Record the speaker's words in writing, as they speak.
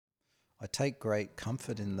I take great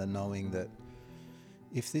comfort in the knowing that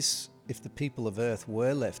if the people of Earth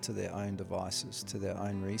were left to their own devices, to their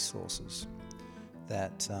own resources,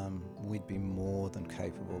 that we'd be more than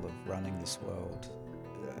capable of running this world,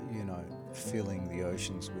 filling the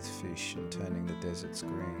oceans with fish and turning the deserts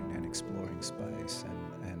green and exploring space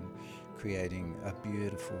and creating a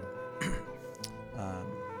beautiful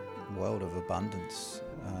world of abundance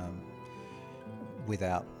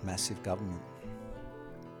without massive government.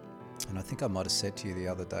 And I think I might have said to you the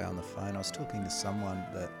other day on the phone, I was talking to someone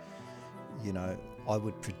that, I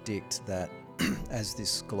would predict that as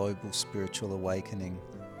this global spiritual awakening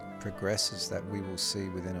progresses, that we will see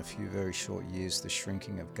within a few very short years the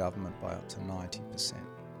shrinking of government by up to 90%.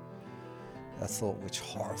 A thought which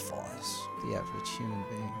horrifies the average human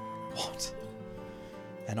being. What?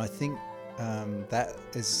 And I think that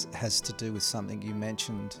has to do with something you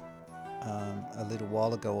mentioned a little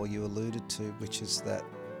while ago, or you alluded to, which is that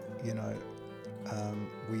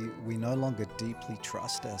we no longer deeply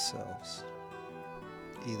trust ourselves,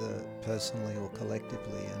 either personally or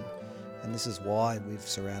collectively, and this is why we've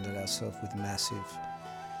surrounded ourselves with massive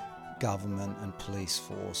government and police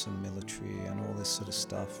force and military and all this sort of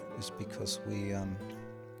stuff, is because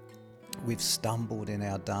we've stumbled in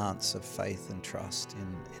our dance of faith and trust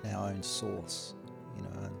in our own source,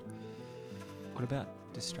 And what about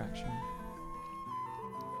distraction?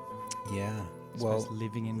 Yeah. I suppose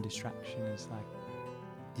living in distraction is like...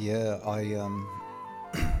 Yeah,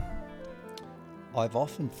 I've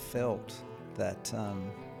often felt that,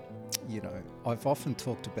 I've often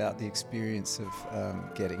talked about the experience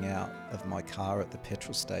of getting out of my car at the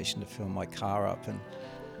petrol station to fill my car up, and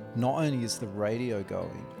not only is the radio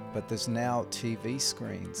going, but there's now TV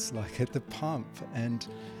screens like at the pump and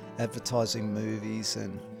advertising movies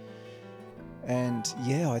and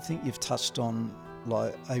yeah, I think you've touched on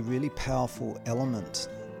like a really powerful element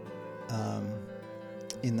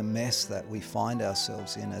in the mess that we find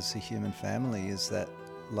ourselves in as a human family, is that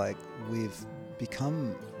like we've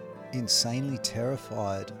become insanely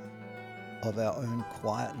terrified of our own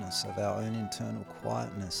quietness, of our own internal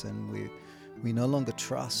quietness, and we no longer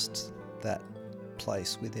trust that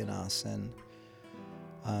place within us. And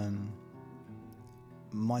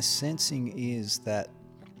my sensing is that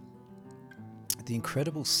the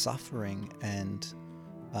incredible suffering and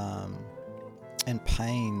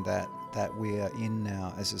pain that we are in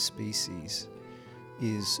now as a species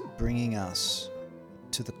is bringing us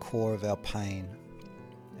to the core of our pain.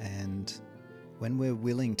 And when we're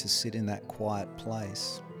willing to sit in that quiet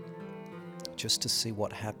place just to see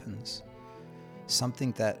what happens,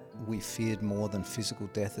 something that we feared more than physical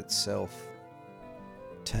death itself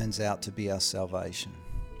turns out to be our salvation.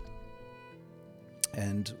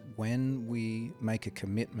 And when we make a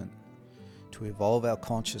commitment to evolve our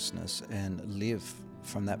consciousness and live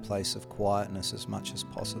from that place of quietness as much as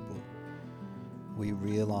possible, we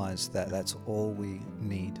realize that that's all we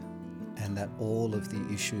need, and that all of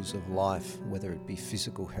the issues of life, whether it be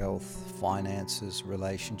physical health, finances,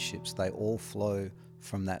 relationships, they all flow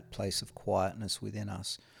from that place of quietness within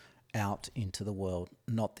us out into the world,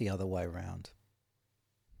 not the other way around.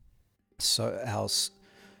 So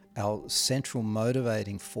our central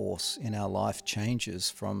motivating force in our life changes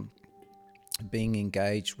from being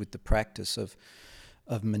engaged with the practice of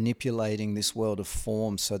manipulating this world of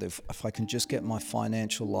form, so that if I can just get my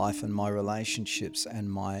financial life and my relationships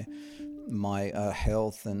and my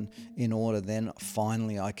health and in order, then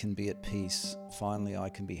finally I can be at peace, finally I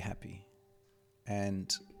can be happy.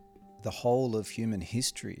 And the whole of human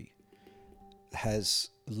history has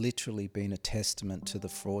literally been a testament to the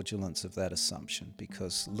fraudulence of that assumption,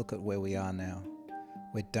 because look at where we are now.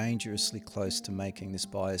 We're dangerously close to making this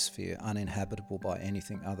biosphere uninhabitable by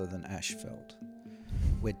anything other than asphalt.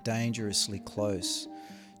 We're dangerously close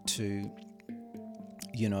to,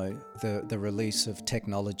 the release of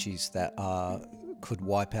technologies that could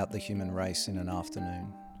wipe out the human race in an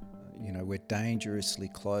afternoon. We're dangerously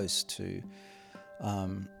close to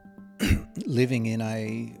living in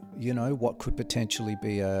a, what could potentially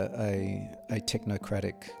be a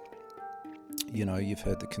technocratic, you've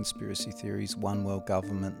heard the conspiracy theories, one world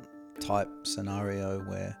government type scenario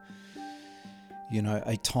where,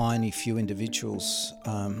 a tiny few individuals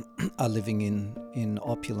are living in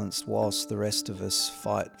opulence whilst the rest of us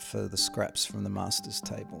fight for the scraps from the master's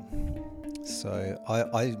table. So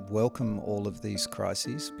I welcome all of these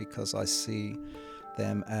crises, because I see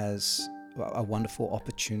them as a wonderful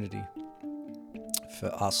opportunity for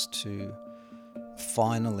us to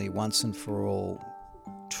finally, once and for all,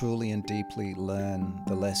 truly and deeply learn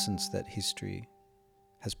the lessons that history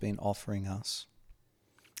has been offering us.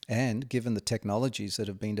 And given the technologies that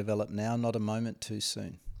have been developed now, not a moment too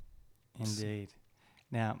soon. Indeed.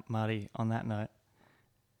 Now, Marty, on that note,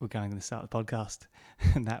 we're going to start the podcast.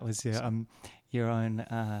 And that was your own,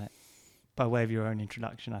 by way of your own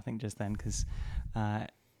introduction, I think, just then, because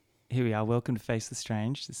here we are. Welcome to Face the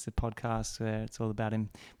Strange. This is a podcast where it's all about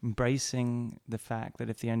embracing the fact that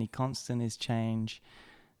if the only constant is change,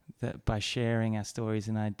 that by sharing our stories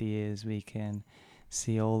and ideas, we can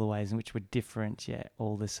see all the ways in which we're different yet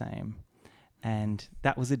all the same. And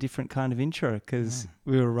that was a different kind of intro because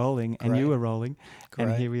we were rolling and you were rolling. Great.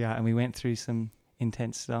 And here we are. And we went through some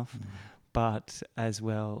intense stuff, but as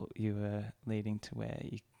well, you were leading to where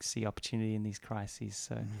you see opportunity in these crises.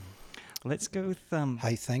 So let's go with...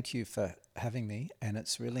 Hey, thank you for having me. And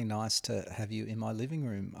it's really nice to have you in my living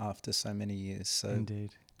room after so many years. So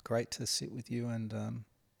Indeed. Great to sit with you and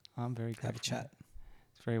I'm very grateful. Have a chat.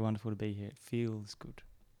 It's very wonderful to be here. It feels good.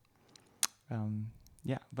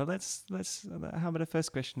 Yeah, but let's. How about a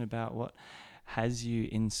first question about what has you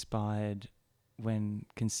inspired when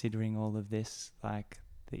considering all of this, like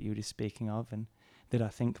that you were just speaking of, and that I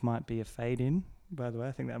think might be a fade in. By the way,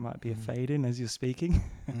 I think that might be a fade in as you're speaking.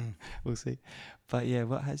 We'll see. But yeah,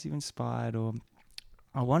 what has you inspired? Or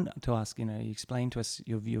I want to ask. You explain to us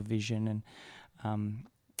your vision and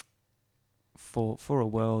for a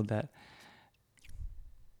world that,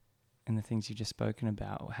 and the things you've just spoken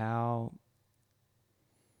about, how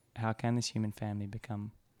can this human family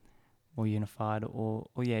become more unified or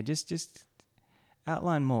just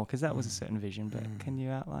outline more, because that was a certain vision, but can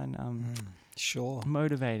you outline sure,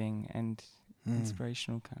 motivating and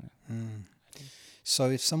inspirational kind of ideas?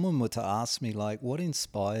 So if someone were to ask me, like, what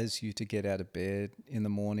inspires you to get out of bed in the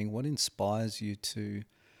morning, what inspires you to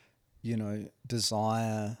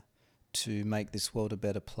desire to make this world a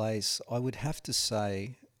better place, I would have to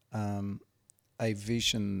say a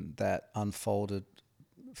vision that unfolded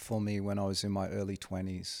for me when I was in my early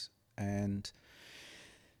 20s. And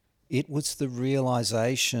it was the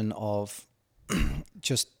realization of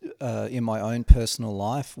just in my own personal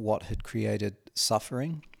life what had created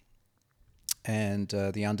suffering, and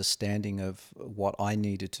the understanding of what I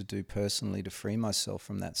needed to do personally to free myself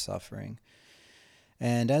from that suffering.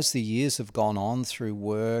 And as the years have gone on through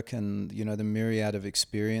work and, the myriad of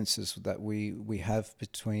experiences that we have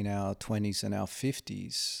between our 20s and our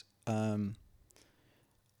 50s,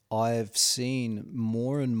 I've seen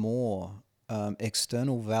more and more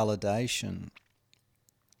external validation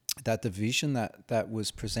that the vision that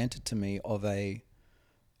was presented to me of a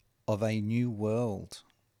new world,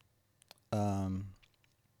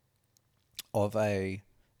 of a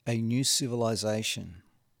new civilization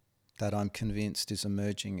that I'm convinced is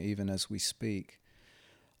emerging even as we speak.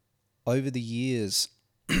 Over the years,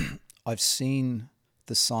 I've seen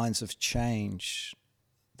the signs of change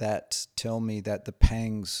that tell me that the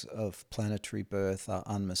pangs of planetary birth are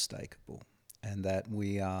unmistakable, and that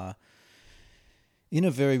we are, in a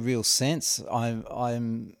very real sense,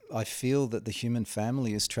 I feel that the human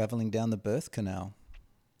family is traveling down the birth canal.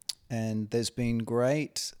 And there's been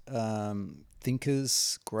great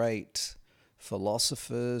thinkers, great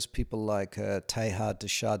philosophers, people like Teilhard de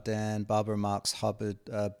Chardin, Barbara Marx Hubbard,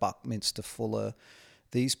 Buckminster Fuller.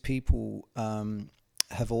 These people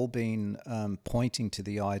have all been pointing to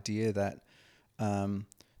the idea that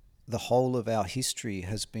the whole of our history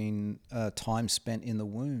has been time spent in the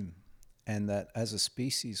womb, and that as a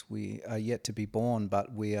species we are yet to be born,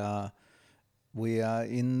 but we are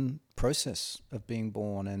in process of being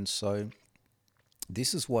born. And so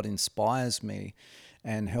this is what inspires me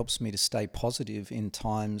and helps me to stay positive in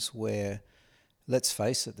times where, let's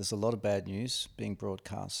face it, there's a lot of bad news being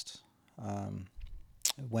broadcast.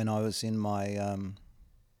 When I was in my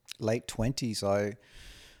late 20s,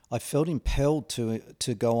 I felt impelled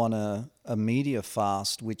to go on a media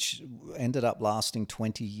fast, which ended up lasting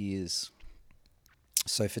 20 years.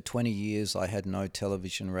 So for 20 years, I had no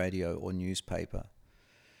television, radio, or newspaper.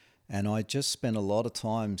 And I just spent a lot of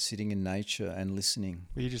time sitting in nature and listening.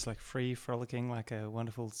 Were you just like free, frolicking, like a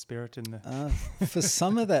wonderful spirit in the... For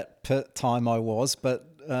some of that time I was, but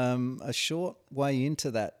a short way into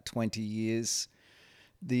that 20 years,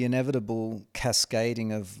 the inevitable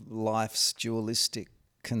cascading of life's dualistic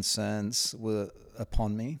concerns were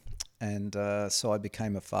upon me. And so I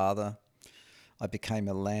became a father. I became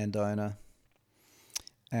a landowner.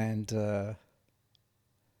 And,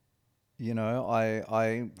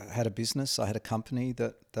 I had a business. I had a company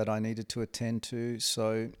that I needed to attend to.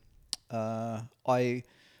 So I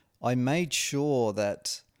made sure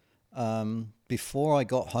that before I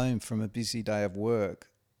got home from a busy day of work,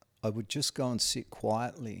 I would just go and sit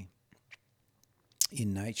quietly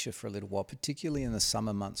in nature for a little while, particularly in the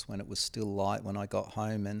summer months when it was still light when I got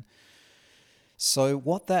home. And so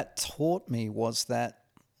what that taught me was that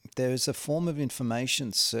there is a form of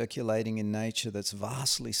information circulating in nature that's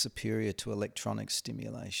vastly superior to electronic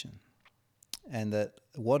stimulation. And that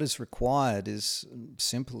what is required is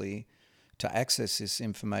simply to access this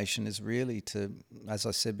information is really to, as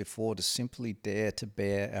I said before, to simply dare to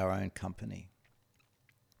bear our own company.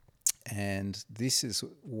 And this is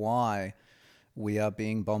why we are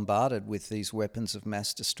being bombarded with these weapons of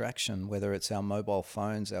mass distraction, whether it's our mobile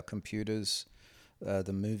phones, our computers,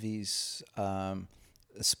 the movies,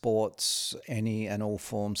 sports, any and all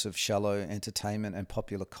forms of shallow entertainment and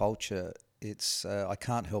popular culture. It's I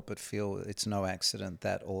can't help but feel it's no accident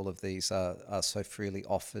that all of these are so freely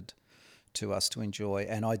offered to us to enjoy.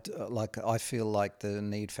 And I feel like the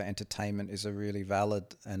need for entertainment is a really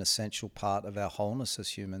valid and essential part of our wholeness as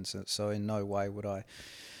humans. So in no way would I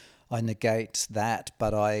negate that,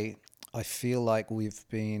 but I feel like we've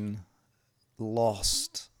been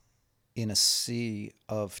lost in a sea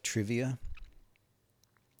of trivia,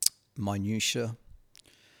 minutiae,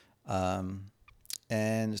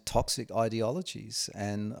 and toxic ideologies,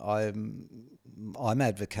 and I'm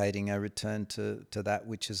advocating a return to that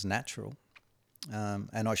which is natural.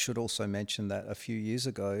 And I should also mention that a few years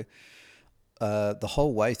ago, the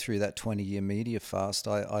whole way through that 20-year media fast,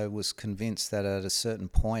 I was convinced that at a certain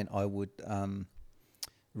point I would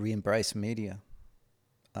re-embrace media,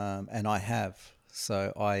 and I have.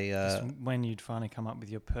 So Just when you'd finally come up with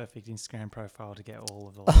your perfect Instagram profile to get all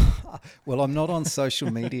of the well, I'm not on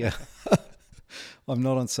social media. I'm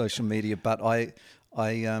not on social media, but I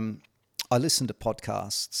listen to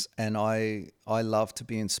podcasts, and I love to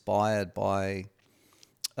be inspired by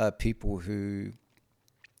people who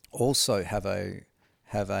also have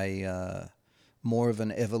a more of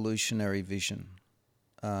an evolutionary vision,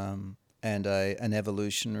 and an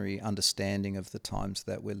evolutionary understanding of the times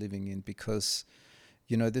that we're living in, because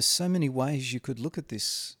there's so many ways you could look at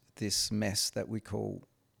this mess that we call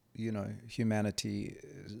humanity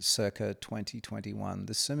circa 2021.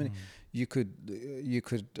 There's so many. You could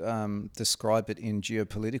describe it in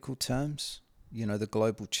geopolitical terms, the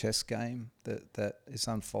global chess game that is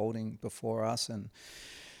unfolding before us, and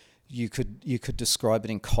you could describe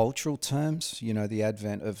it in cultural terms, the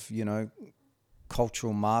advent of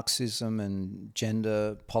cultural Marxism and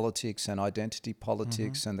gender politics and identity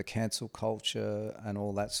politics and the cancel culture and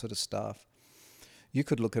all that sort of stuff. You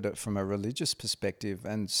could look at it from a religious perspective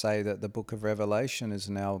and say that the Book of Revelation is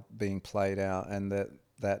now being played out, and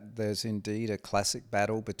that there's indeed a classic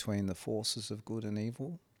battle between the forces of good and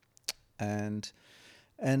evil, and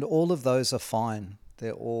all of those are fine.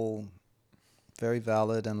 They're all very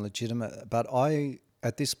valid and legitimate. But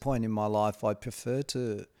at this point in my life, I prefer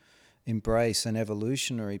to embrace an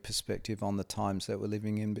evolutionary perspective on the times that we're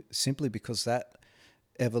living in, simply because that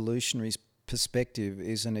evolutionary perspective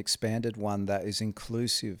is an expanded one that is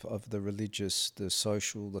inclusive of the religious, the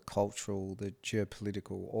social, the cultural, the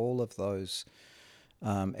geopolitical, all of those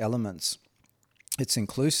elements. It's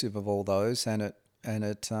inclusive of all those, and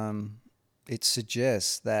it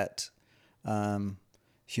suggests that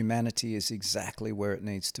humanity is exactly where it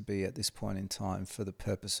needs to be at this point in time for the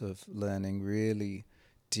purpose of learning really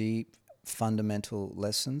deep, fundamental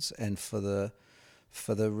lessons, and for the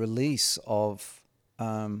release of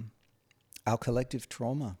our collective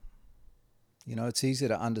trauma. It's easy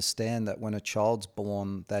to understand that when a child's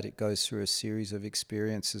born, that it goes through a series of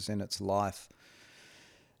experiences in its life.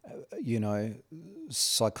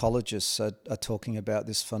 Psychologists are talking about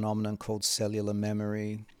this phenomenon called cellular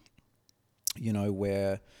memory,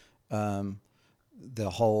 where the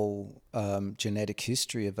whole genetic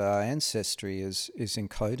history of our ancestry is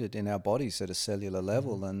encoded in our bodies at a cellular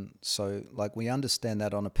level. And so, we understand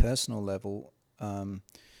that on a personal level,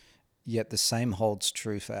 yet the same holds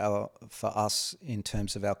true for us in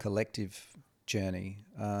terms of our collective journey.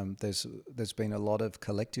 There's been a lot of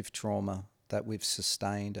collective trauma that we've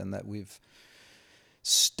sustained and that we've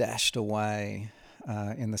stashed away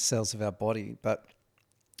in the cells of our body. But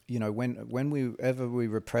whenever we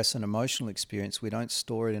repress an emotional experience, we don't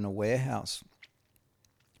store it in a warehouse.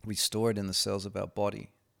 We store it in the cells of our body.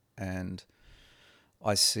 And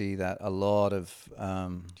I see that a lot of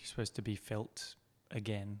you're supposed to be felt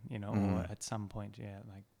again, or at some point,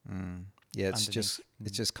 it's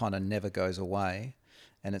just kind of never goes away,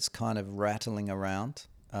 and it's kind of rattling around,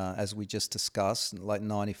 as we just discussed.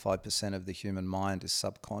 95% of the human mind is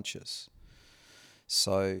subconscious,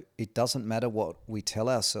 so it doesn't matter what we tell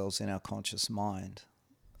ourselves in our conscious mind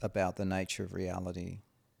about the nature of reality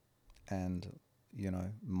and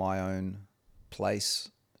my own place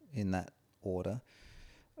in that order.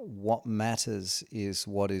 What matters is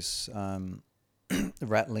what is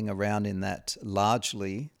rattling around in that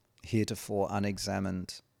largely heretofore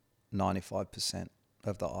unexamined 95%.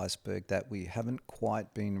 of the iceberg that we haven't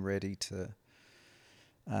quite been ready to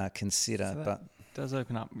consider. So that but does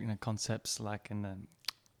open up, concepts like in the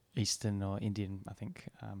Eastern or Indian, I think,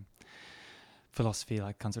 philosophy,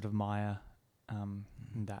 like concept of Maya,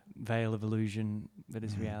 that veil of illusion that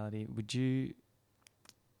is reality. Would you,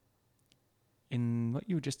 in what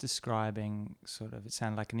you were just describing, sort of, it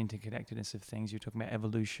sounded like an interconnectedness of things. You're talking about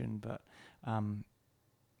evolution, but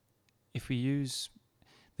if we use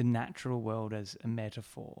the natural world as a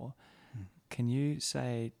metaphor, can you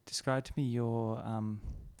describe to me your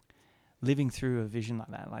living through a vision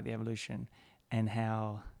like that, like the evolution, and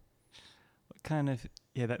how, what kind of,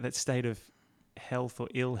 that state of health or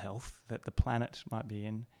ill health that the planet might be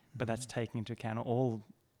in, but that's taking into account all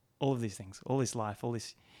of these things, all this life, all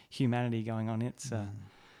this humanity going on. It's a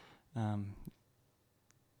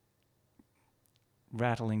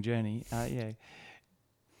rattling journey.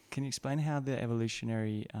 Can you explain how the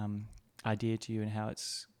evolutionary idea to you and how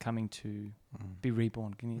it's coming to be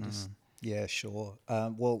reborn? Can you just... Yeah, sure.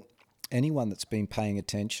 Well, anyone that's been paying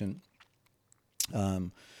attention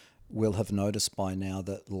will have noticed by now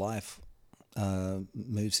that life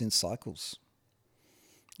moves in cycles.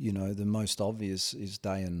 The most obvious is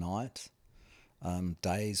day and night,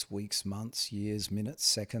 days, weeks, months, years, minutes,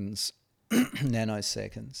 seconds,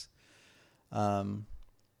 nanoseconds.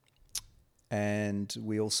 And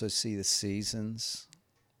we also see the seasons,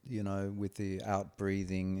 with the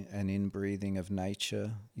outbreathing and inbreathing of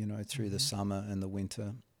nature, through the summer and the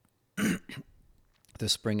winter, the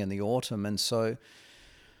spring and the autumn. And so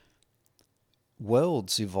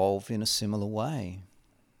worlds evolve in a similar way.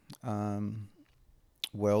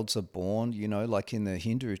 Worlds are born, like in the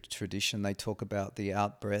Hindu tradition, they talk about the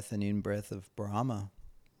out-breath and in-breath of Brahma.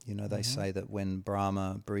 They say that when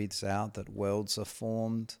Brahma breathes out, that worlds are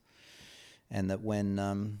formed, and that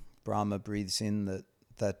when Brahma breathes in,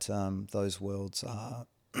 that those worlds are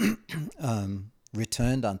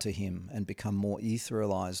returned unto him and become more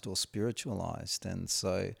etherealized or spiritualized. And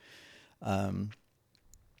so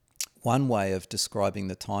one way of describing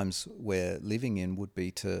the times we're living in would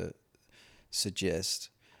be to suggest,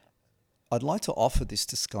 I'd like to offer this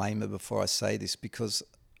disclaimer before I say this, because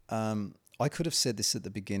I could have said this at the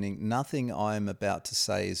beginning. Nothing I'm about to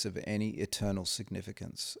say is of any eternal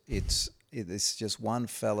significance. It's just one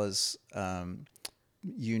fella's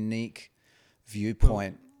unique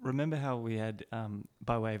viewpoint. Well, remember how we had,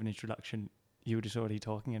 by way of an introduction, you were just already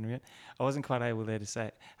talking, and I wasn't quite able there to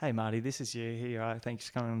say, "Hey, Marty, this is you. Here you are. Thanks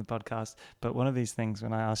for coming on the podcast." But one of these things,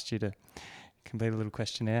 when I asked you to complete a little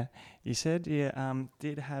questionnaire, you said you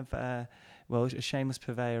did have a shameless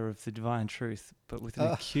purveyor of the divine truth, but with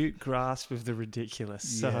an acute grasp of the ridiculous.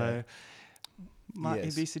 So might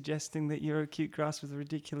you be suggesting that your acute grasp of the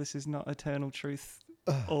ridiculous is not eternal truth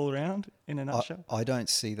all around, in a nutshell? I don't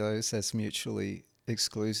see those as mutually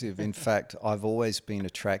exclusive. In fact, I've always been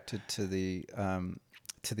attracted to the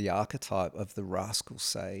archetype of the rascal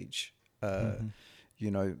sage.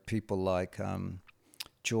 People like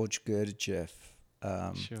George Gurdjieff,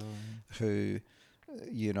 who,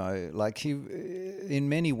 like he, in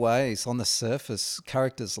many ways, on the surface,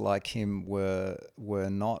 characters like him were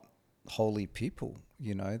not holy people.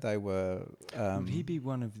 They were... Would he be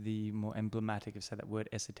one of the more emblematic of, say, that word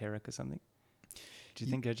esoteric or something? Do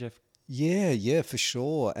you think Gurdjieff... Yeah, for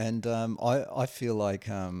sure. And I feel like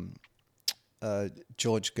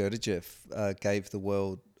George Gurdjieff gave the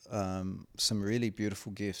world some really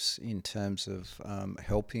beautiful gifts in terms of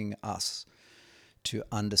helping us to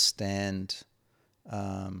understand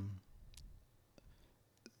our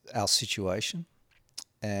situation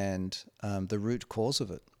and the root cause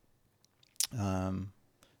of it.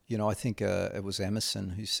 I think it was Emerson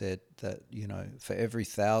who said that, for every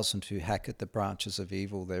 1,000 who hack at the branches of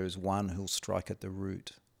evil, there is one who'll strike at the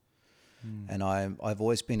root. And I've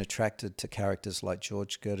always been attracted to characters like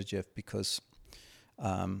George Gurdjieff because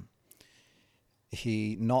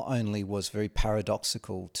he not only was very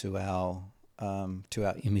paradoxical to our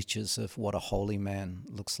images of what a holy man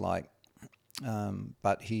looks like,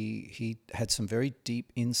 but he had some very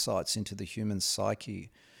deep insights into the human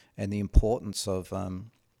psyche and the importance of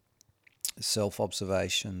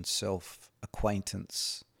self-observation,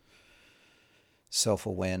 self-acquaintance,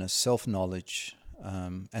 self-awareness, self-knowledge.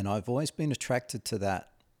 And I've always been attracted to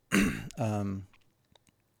that.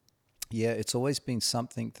 It's always been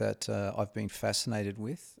something that I've been fascinated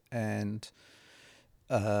with. And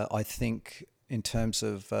I think in terms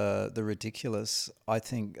of the ridiculous, I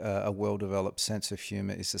think a well-developed sense of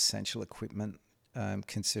humor is essential equipment,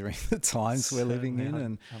 considering the times we're living in.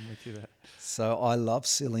 And I'm with you there. So I love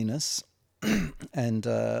silliness. And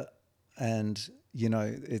you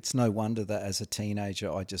know, it's no wonder that as a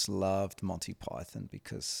teenager I just loved Monty Python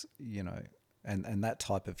because, you know, and that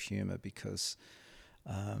type of humor because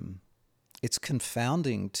it's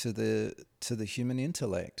confounding to the human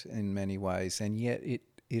intellect in many ways, and yet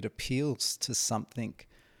it appeals to something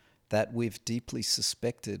that we've deeply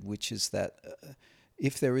suspected, which is that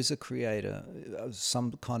if there is a creator,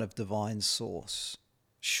 some kind of divine source,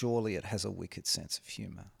 surely it has a wicked sense of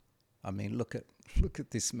humor. I mean, look at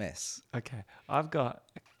this mess. Okay, I've got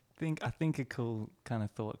I think a cool kind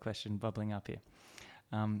of thought question bubbling up here.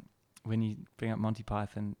 When you bring up Monty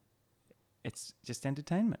Python, it's just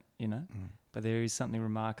entertainment, you know. But there is something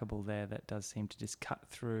remarkable there that does seem to just cut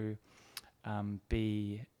through,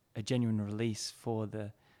 be a genuine release for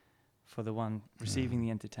the one receiving the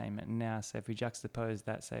entertainment. And now, so if we juxtapose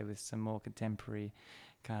that, say, with some more contemporary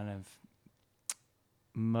kind of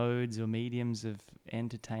modes or mediums of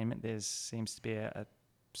entertainment, there seems to be a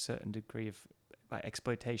certain degree of like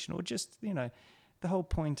exploitation, or just, you know, the whole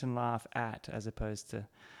point and laugh at as opposed to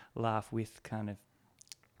laugh with kind of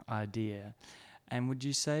idea. And would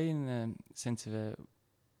you say, in the sense of a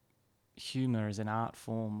humor as an art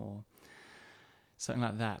form or something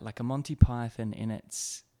like that, like a Monty Python in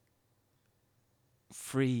its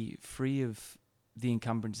free of the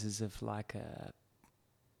encumbrances of like a,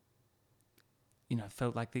 you know,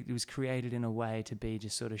 felt like it was created in a way to be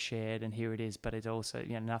just sort of shared, and here it is, but it also,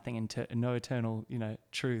 you know, nothing, no eternal, you know,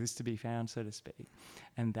 truths to be found, so to speak,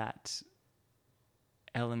 and that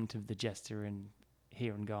element of the jester and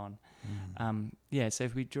here and gone. Yeah, so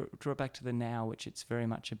if we draw back to the now, which it's very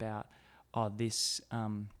much about, this,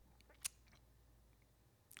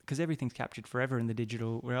 because everything's captured forever in the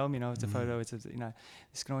digital realm, you know, it's a photo, it's a, you know,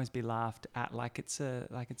 this can always be laughed at like it's a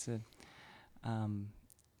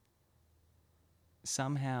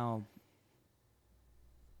somehow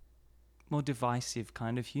more divisive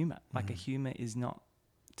kind of humor. Like a humor is not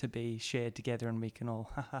to be shared together and we can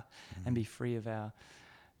all and be free of our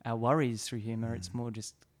worries through humor. It's more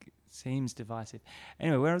just seems divisive.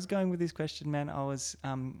 Anyway, where I was going with this question, man, I was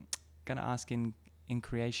going to ask in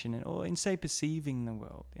creation or in, say, perceiving the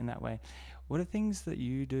world in that way, what are things that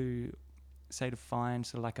you do, say, to find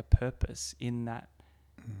sort of like a purpose in that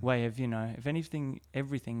way of, you know, if anything,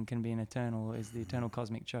 everything can be an eternal, is the eternal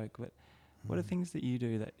cosmic joke, but what are things that you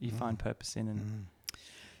do that you find purpose in? And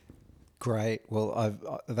Great.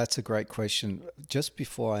 Well, that's a great question. Just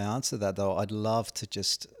before I answer that, though, I'd love to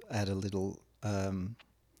just add a little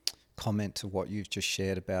comment to what you've just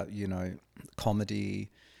shared about, you know,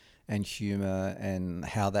 comedy and humor and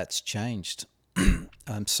how that's changed.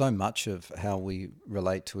 So much of how we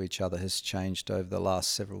relate to each other has changed over the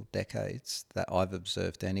last several decades that I've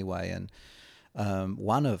observed anyway. And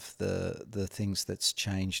one of the things that's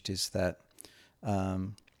changed is that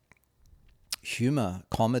humor,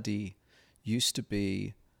 comedy, used to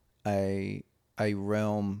be a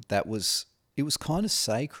realm that was kind of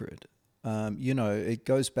sacred. You know, it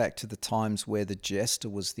goes back to the times where the jester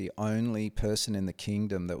was the only person in the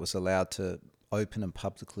kingdom that was allowed to open and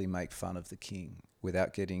publicly make fun of the king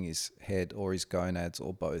without getting his head or his gonads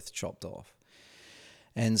or both chopped off.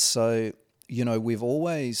 And so, you know, we've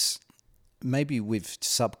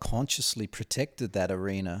subconsciously protected that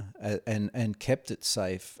arena and kept it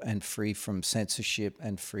safe and free from censorship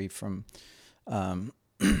and free from,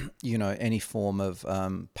 you know, any form of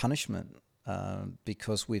punishment,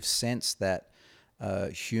 because we've sensed that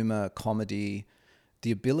humor, comedy,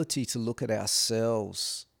 the ability to look at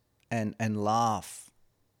ourselves and laugh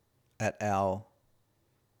at our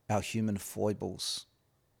human foibles,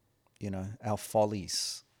 you know, our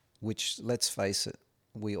follies, which, let's face it,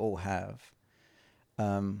 we all have.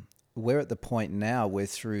 We're at the point now where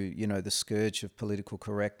through, you know, the scourge of political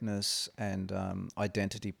correctness and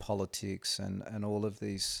identity politics and all of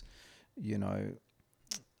these, you know...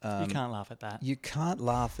 you can't laugh at that. You can't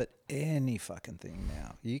laugh at any fucking thing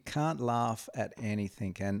now. You can't laugh at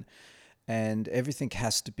anything. And everything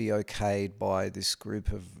has to be okayed by this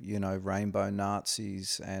group of, you know, rainbow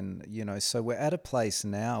Nazis. And, you know, so we're at a place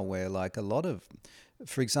now where, like, a lot of...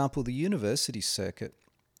 For example, the university circuit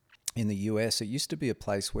in the US, it used to be a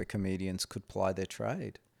place where comedians could ply their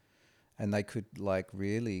trade and they could, like,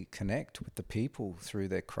 really connect with the people through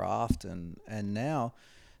their craft. And now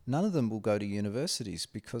none of them will go to universities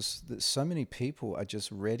because so many people are just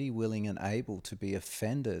ready, willing and able to be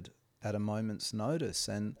offended at a moment's notice.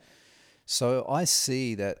 And so I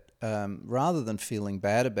see that rather than feeling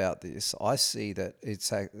bad about this, I see that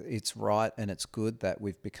it's right and it's good that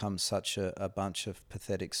we've become such a bunch of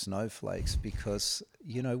pathetic snowflakes because,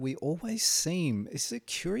 you know, we always seem... It's a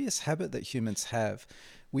curious habit that humans have.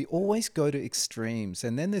 We always go to extremes.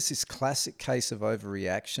 And then there's this classic case of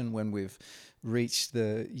overreaction when we've reach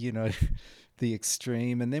the, the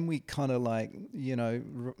extreme, and then we kind of like,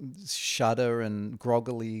 shudder and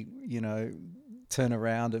groggily, turn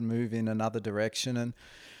around and move in another direction. And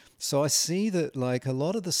so I see that like a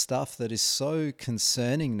lot of the stuff that is so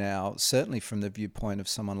concerning now, certainly from the viewpoint of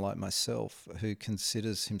someone like myself who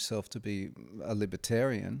considers himself to be a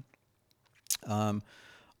libertarian, I'm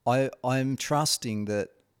trusting that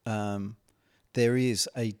there is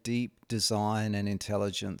a deep design and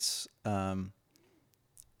intelligence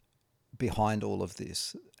behind all of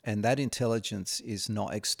this, and that intelligence is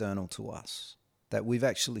not external to us, that we've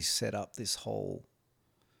actually set up this whole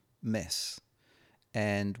mess.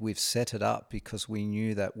 And we've set it up because we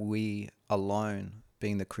knew that we alone,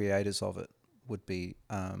 being the creators of it, would be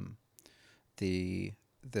the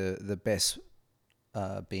best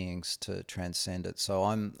beings to transcend it. So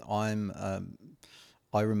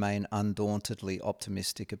I remain undauntedly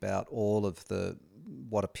optimistic about all of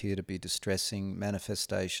what appear to be distressing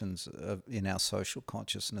manifestations in our social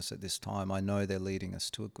consciousness at this time. I know they're leading us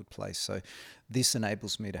to a good place. So this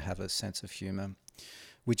enables me to have a sense of humor.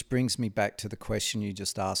 Which brings me back to the question you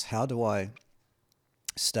just asked: how do I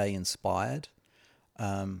stay inspired?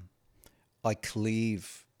 I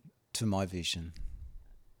cleave to my vision.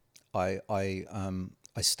 I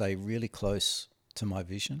stay really close to my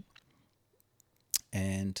vision,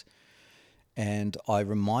 and I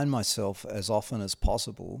remind myself as often as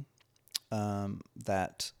possible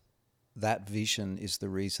that vision is the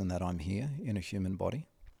reason that I'm here in a human body.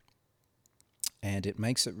 And it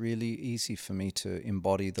makes it really easy for me to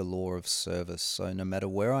embody the law of service. So no matter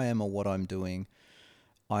where I am or what I'm doing,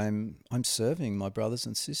 I'm serving my brothers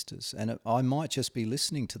and sisters. And I might just be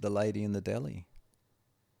listening to the lady in the deli,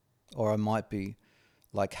 or I might be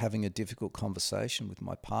like having a difficult conversation with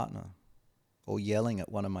my partner, or yelling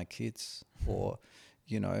at one of my kids, or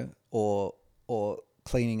or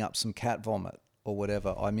cleaning up some cat vomit or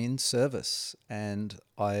whatever. I'm in service, and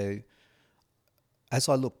as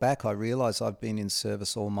I look back, I realize I've been in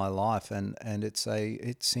service all my life, and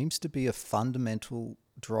it seems to be a fundamental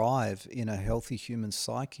drive in a healthy human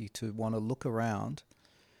psyche to want to look around.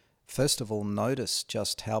 First of all, notice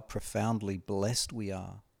just how profoundly blessed we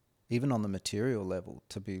are, even on the material level,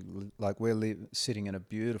 to be like we're sitting in a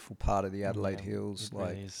beautiful part of the Adelaide Hills. It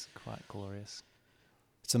really is quite glorious.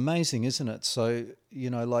 It's amazing, isn't it? So,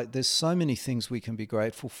 like there's so many things we can be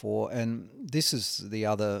grateful for. And this is the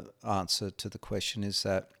other answer to the question, is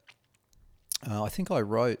that I think I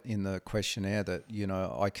wrote in the questionnaire that,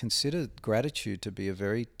 I consider gratitude to be a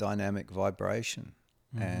very dynamic vibration.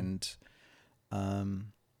 Mm-hmm.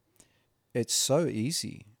 And it's so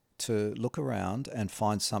easy to look around and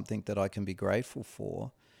find something that I can be grateful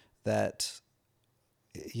for that...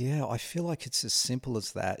 Yeah, I feel like it's as simple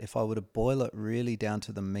as that. If I were to boil it really down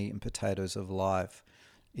to the meat and potatoes of life,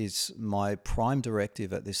 is my prime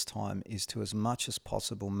directive at this time is to, as much as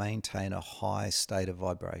possible, maintain a high state of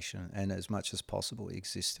vibration, and as much as possible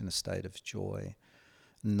exist in a state of joy,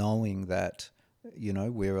 knowing that,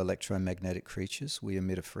 we're electromagnetic creatures. We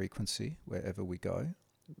emit a frequency wherever we go.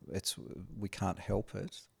 We can't help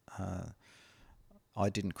it. I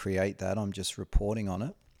didn't create that. I'm just reporting on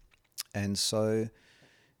it. And so...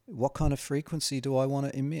 what kind of frequency do I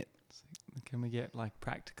want to emit? Can we get like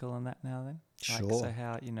practical on that now then? Sure. Like, so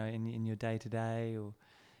how, in your day to day, or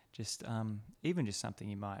just even just something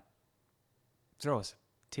you might throw us a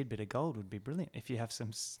tidbit of gold would be brilliant if you have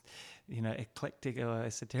some, eclectic or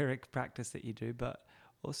esoteric practice that you do. But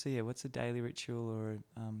also, what's a daily ritual or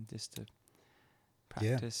just a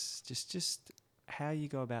practice? Yeah. Just how you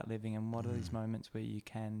go about living, and what are these moments where you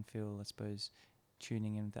can feel, I suppose,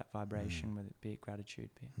 tuning in with that vibration, whether it be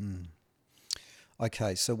gratitude.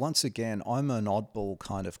 Okay, so once again, I'm an oddball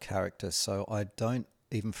kind of character, so I don't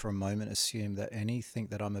even for a moment assume that anything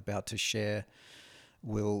that I'm about to share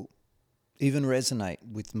will even resonate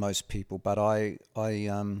with most people. But I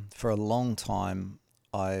for a long time,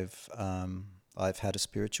 I've had a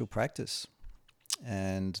spiritual practice,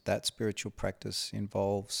 and that spiritual practice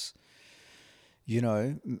involves,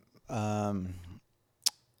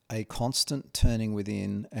 a constant turning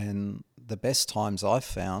within. And the best times I've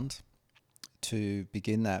found to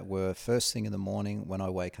begin that were first thing in the morning when I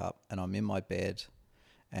wake up and I'm in my bed,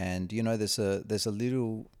 and there's a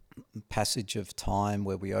little passage of time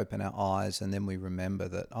where we open our eyes and then we remember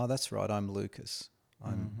that, oh, that's right, I'm Lucas,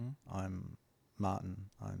 I'm Martin,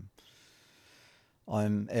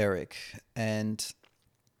 I'm Eric, and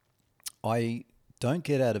I don't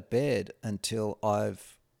get out of bed until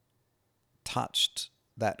I've touched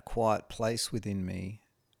that quiet place within me.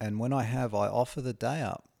 And when I have, I offer the day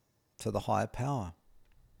up to the higher power.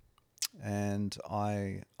 And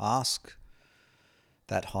I ask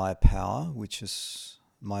that higher power, which is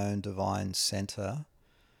my own divine center,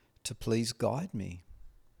 to please guide me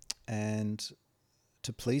and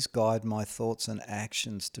to please guide my thoughts and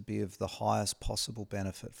actions to be of the highest possible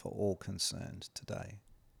benefit for all concerned today.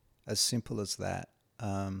 As simple as that.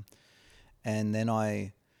 And then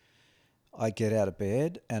I get out of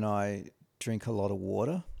bed and I drink a lot of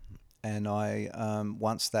water. And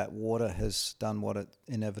once that water has done what it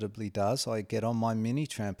inevitably does, I get on my mini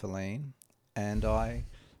trampoline and I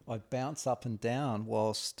bounce up and down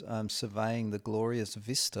whilst surveying the glorious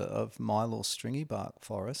vista of Mylor stringybark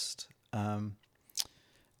forest.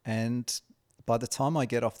 And by the time I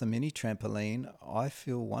get off the mini trampoline, I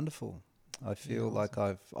feel wonderful. I feel like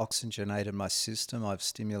I've oxygenated my system. I've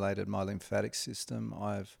stimulated my lymphatic system.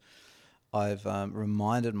 I've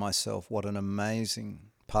reminded myself what an amazing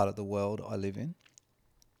part of the world I live in.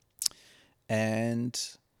 And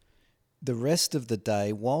the rest of the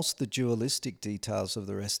day, whilst the dualistic details of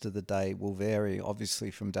the rest of the day will vary, obviously,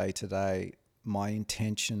 from day to day, my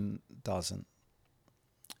intention doesn't.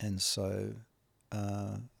 And so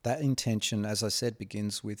that intention, as I said,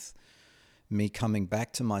 begins with me coming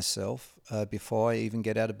back to myself before I even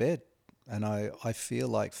get out of bed. And I feel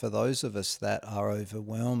like for those of us that are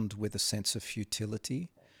overwhelmed with a sense of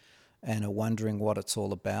futility and are wondering what it's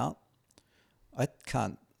all about, I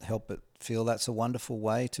can't help but feel that's a wonderful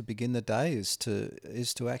way to begin the day, is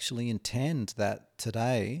to actually intend that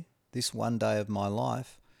today, this one day of my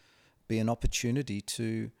life, be an opportunity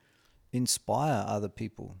to inspire other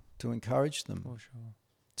people, to encourage them, For sure.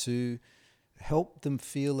 to help them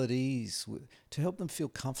feel at ease, to help them feel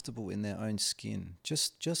comfortable in their own skin,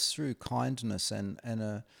 just through kindness and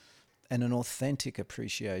an authentic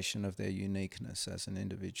appreciation of their uniqueness as an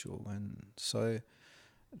individual. And so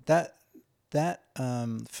that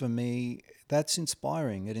for me, that's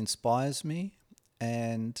inspiring. It inspires me,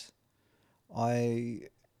 and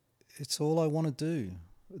it's all I want to do.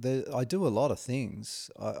 I do a lot of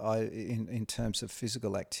things in terms of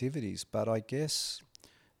physical activities, but I guess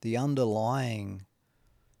the underlying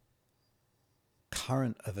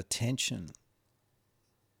current of attention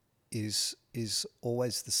is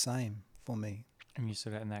always the same for me. And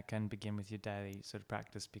and that can begin with your daily sort of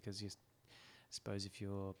practice, because I suppose if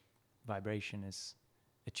your vibration is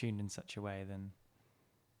attuned in such a way, then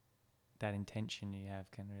that intention you have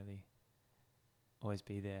can really always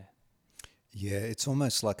be there. Yeah, it's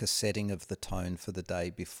almost like a setting of the tone for the day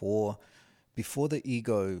before the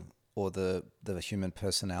ego or the human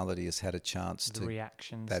personality has had a chance the to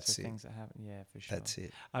reactions that's to it. things that happen. Yeah, for sure. That's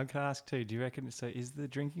it. I can ask too, do you reckon, so is the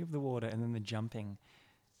drinking of the water and then the jumping,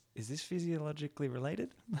 is this physiologically related?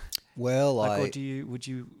 Well, or would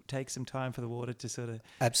you take some time for the water to sort of...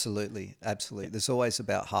 Absolutely. There's always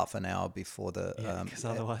about half an hour before the... because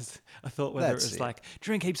otherwise I thought whether it was like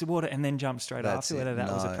drink heaps of water and then jump straight after, whether that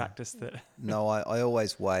was a practice that... No, I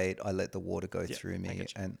always wait. I let the water go through me.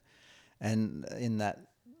 And in that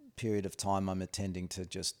period of time, I'm attending to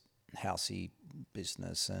just housey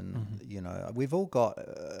business. And, we've all got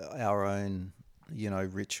our own,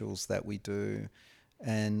 rituals that we do.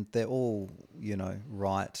 And they're all,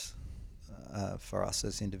 right for us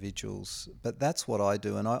as individuals. But that's what I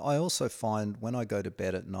do. And I also find when I go to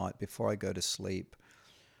bed at night, before I go to sleep,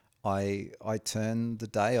 I turn the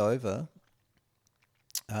day over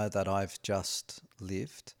that I've just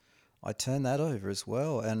lived. I turn that over as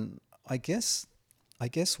well. And I guess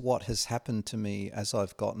what has happened to me as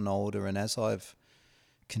I've gotten older and as I've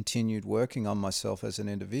continued working on myself as an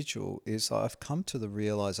individual is I've come to the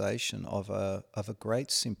realization of a great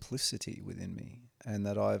simplicity within me, and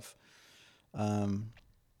that I've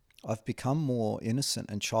become more innocent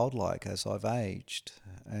and childlike as I've aged.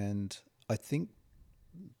 And I think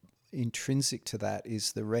intrinsic to that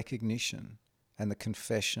is the recognition and the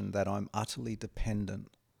confession that I'm utterly dependent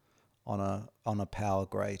on a power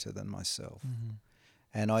greater than myself. Mm-hmm.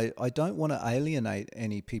 And I don't want to alienate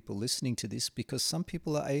any people listening to this, because some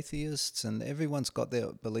people are atheists and everyone's got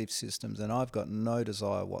their belief systems, and I've got no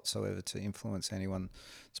desire whatsoever to influence anyone's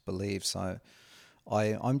beliefs. So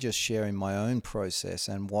I'm just sharing my own process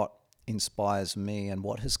and what inspires me and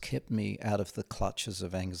what has kept me out of the clutches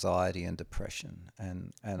of anxiety and depression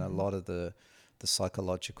and a lot of the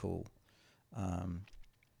psychological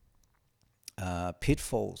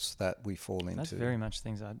pitfalls that we fall into. That's very much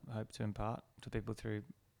things I hope to impart to people through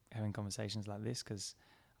having conversations like this, because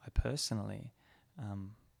I personally,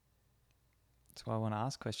 that's why I want to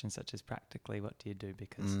ask questions such as practically, what do you do?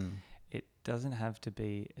 Because it doesn't have to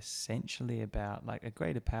be essentially about, like, a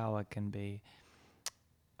greater power can be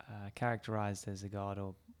characterized as a god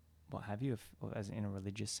or what have you, or as in a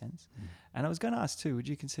religious sense. And I was going to ask too, would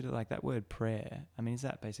you consider like that word prayer? I mean, is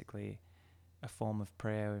that basically a form of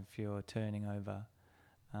prayer if you're turning over,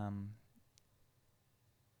 and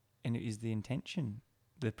is the intention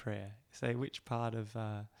the prayer? So which part of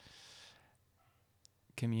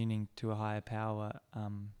communing to a higher power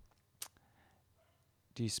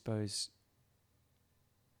do you suppose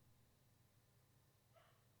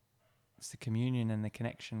it's the communion and the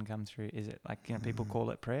connection come through? Is it like, people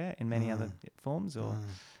call it prayer in many other forms, or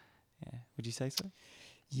yeah, would you say so?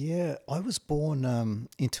 Yeah, I was born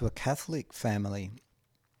into a Catholic family,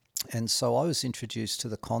 and so I was introduced to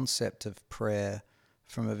the concept of prayer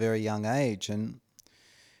from a very young age, and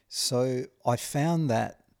so I found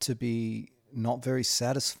that to be not very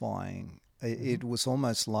satisfying. It was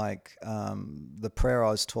almost like the prayer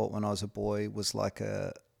I was taught when I was a boy was like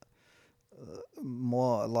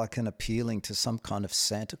more like an appealing to some kind of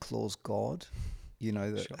Santa Claus God. That,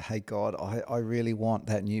 Sure. hey God, I really want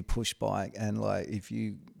that new push bike, and like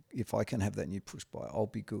if I can have that new push bike, I'll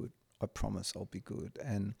be good. I promise I'll be good.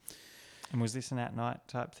 And was this an at-night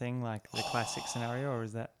type thing, like the classic scenario, or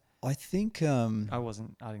is that? I think I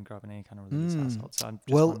didn't grow up in any kind of religious household, so I'm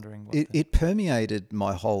just well, wondering what it permeated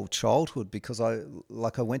my whole childhood, because I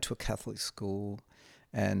went to a Catholic school,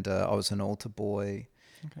 and I was an altar boy,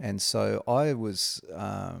 and so I was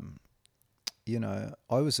I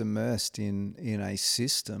was immersed in a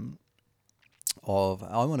system of,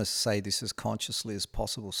 I want to say this as consciously as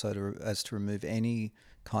possible, so as to remove any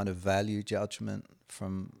kind of value judgment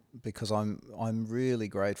from, because I'm really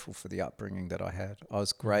grateful for the upbringing that I had. I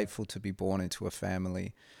was grateful to be born into a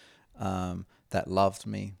family that loved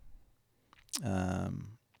me, and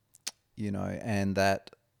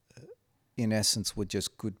that in essence were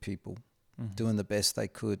just good people doing the best they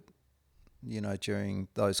could, during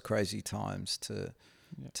those crazy times to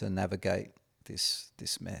navigate this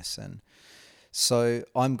mess. And so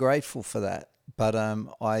I'm grateful for that. But I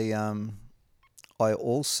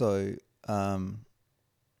also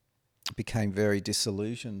became very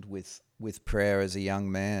disillusioned with prayer as a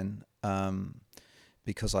young man,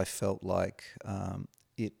 because I felt like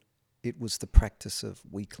it was the practice of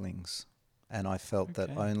weaklings, and I felt that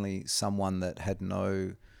only someone that had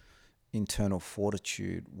no internal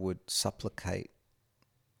fortitude would supplicate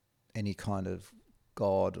any kind of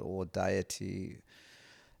God or deity.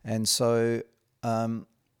 And so the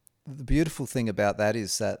beautiful thing about that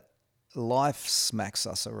is that life smacks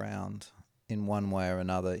us around in one way or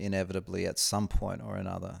another, inevitably at some point or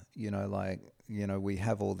another. We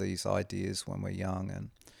have all these ideas when we're young,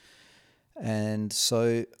 and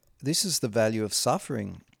so this is the value of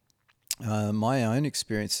suffering. My own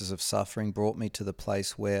experiences of suffering brought me to the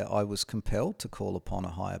place where I was compelled to call upon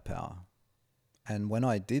a higher power. And when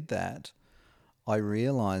I did that, I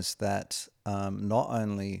realized that not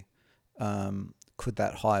only could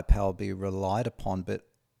that higher power be relied upon, but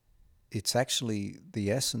it's actually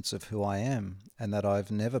the essence of who I am, and that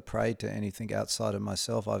I've never prayed to anything outside of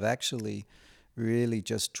myself. I've actually really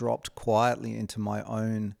just dropped quietly into my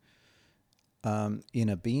own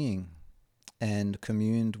inner being and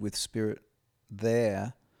communed with spirit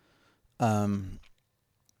there.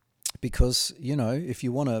 Because, if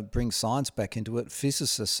you want to bring science back into it,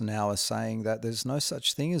 physicists now are saying that there's no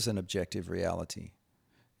such thing as an objective reality.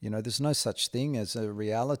 There's no such thing as a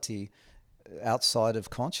reality outside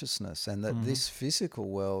of consciousness, and that this physical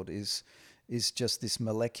world is just this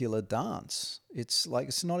molecular dance. It's like,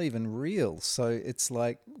 it's not even real. So it's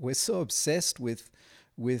like we're so obsessed with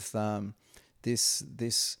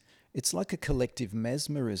this. It's like a collective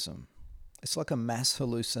mesmerism. It's like a mass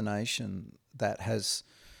hallucination that has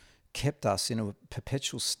kept us in a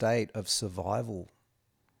perpetual state of survival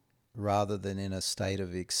rather than in a state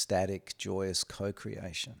of ecstatic, joyous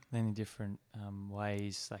co-creation. Many different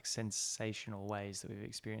ways, like sensational ways that we've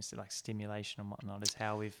experienced it, like stimulation and whatnot, is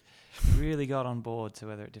how we've really got on board to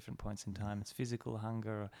whether at different points in time it's physical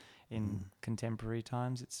hunger, or in contemporary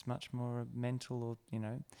times it's much more mental, or,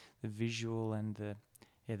 the visual and the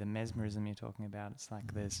mesmerism you're talking about. It's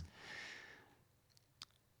like there's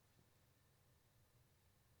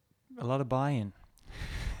a lot of buy-in.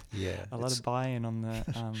 Yeah. A lot of buy-in on the...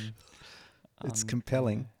 it's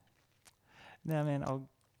compelling. Now, man, I'll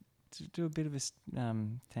do a bit of a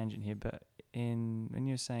tangent here, but when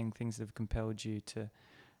you're saying things that have compelled you to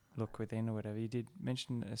look within or whatever, you did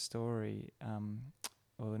mention a story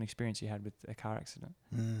or an experience you had with a car accident.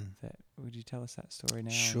 Would you tell us that story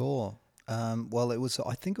now? Sure. Well,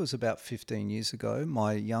 I think it was about 15 years ago.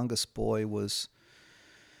 My youngest boy was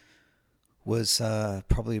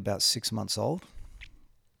probably about 6 months old.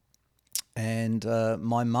 And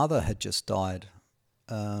my mother had just died.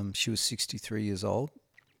 She was 63 years old,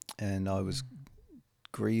 and I was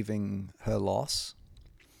grieving her loss.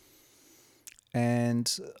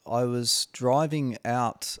 and I was driving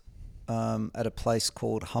out at a place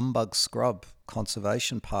called Humbug Scrub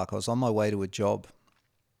Conservation Park. I was on my way to a job,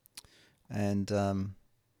 and I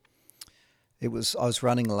was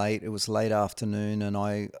running late. It was late afternoon, and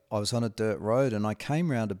I was on a dirt road, and I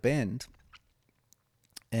came round a bend,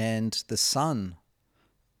 and the sun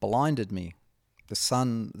blinded me.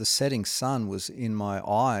 The setting sun was in my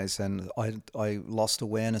eyes, and I lost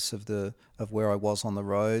awareness of where I was on the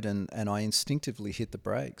road, and I instinctively hit the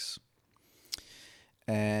brakes.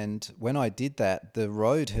 And when I did that, the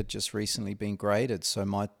road had just recently been graded, so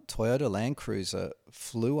my Toyota Land Cruiser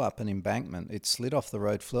flew up an embankment. It slid off the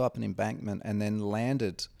road, flew up an embankment, and then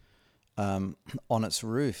landed on its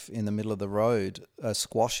roof in the middle of the road,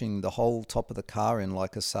 squashing the whole top of the car in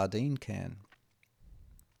like a sardine can.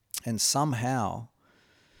 And somehow,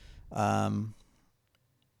 my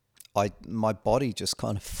body just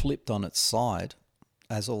kind of flipped on its side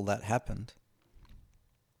as all that happened.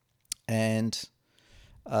 And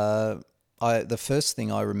the first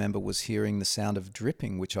thing I remember was hearing the sound of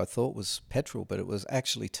dripping, which I thought was petrol, but it was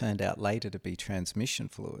actually turned out later to be transmission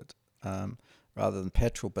fluid rather than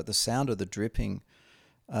petrol. But the sound of the dripping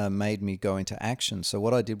made me go into action. So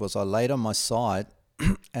what I did was I laid on my side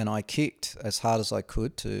and I kicked as hard as I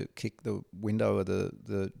could to kick the window of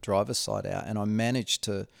the driver's side out, and I managed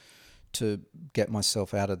to get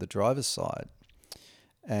myself out of the driver's side.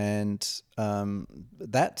 And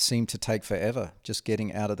that seemed to take forever. Just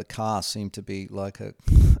getting out of the car seemed to be like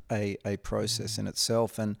a process in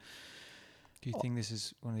itself. And do you think this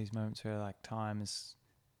is one of these moments where like time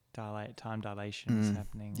dilation is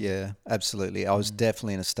happening? Yeah, absolutely. I was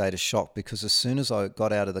definitely in a state of shock, because as soon as I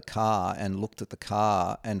got out of the car and looked at the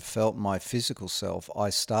car and felt my physical self, I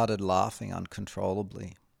started laughing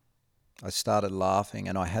uncontrollably. I started laughing,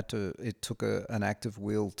 and it took an act of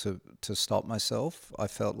will to stop myself. I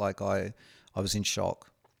felt like I was in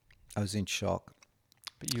shock. I was in shock.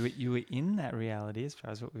 But you were in that reality, as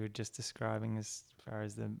far as what we were just describing, as far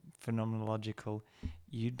as the phenomenological.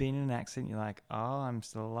 You'd been in an accident, you're like, oh, I'm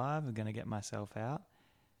still alive, I'm going to get myself out.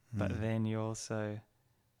 But then you also,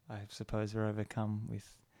 I suppose, were overcome with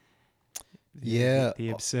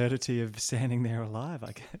the absurdity of standing there alive,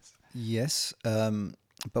 I guess. Yes.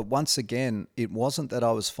 But once again, it wasn't that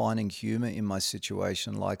I was finding humor in my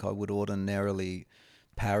situation like I would ordinarily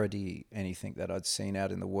parody anything that I'd seen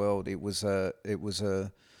out in the world. It was a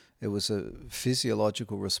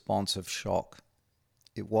physiological response of shock.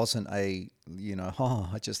 It wasn't I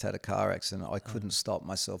just had a car accident. I couldn't stop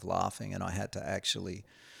myself laughing, and I had to actually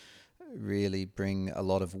really bring a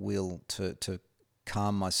lot of will to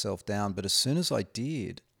calm myself down. But as soon as I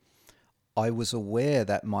did, I was aware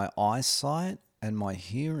that my eyesight and my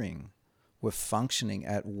hearing were functioning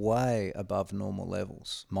at way above normal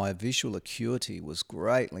levels. My visual acuity was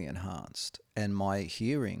greatly enhanced, and my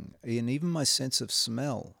hearing and even my sense of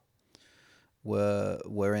smell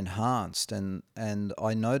were enhanced. And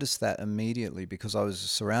I noticed that immediately, because I was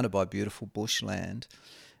surrounded by beautiful bushland.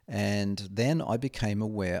 And then I became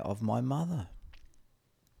aware of my mother.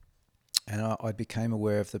 And I became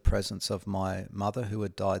aware of the presence of my mother, who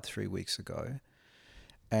had died 3 weeks ago.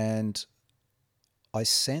 And I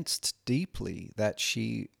sensed deeply that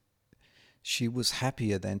she was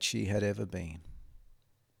happier than she had ever been.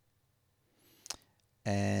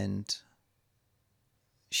 And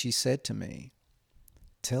she said to me,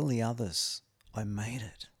 "Tell the others I made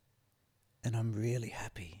it, and I'm really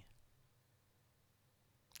happy.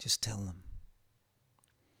 Just tell them."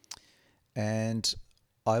 And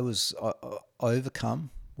I was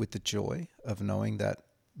overcome with the joy of knowing that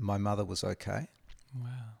my mother was okay.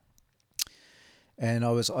 Wow. And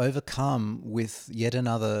I was overcome with yet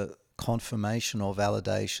another confirmation or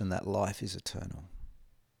validation that life is eternal,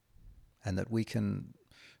 and that we can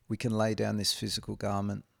lay down this physical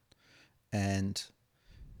garment, and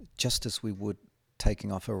just as we would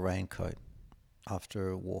taking off a raincoat after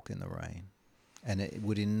a walk in the rain, and it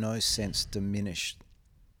would in no sense diminish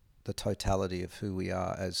the totality of who we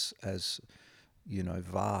are as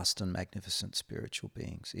vast and magnificent spiritual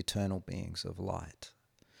beings, eternal beings of light.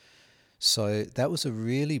 So that was a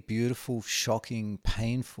really beautiful, shocking,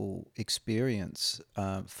 painful experience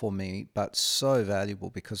for me, but so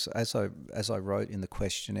valuable, because as I wrote in the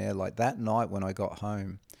questionnaire, like that night when I got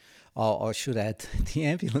home, I should add the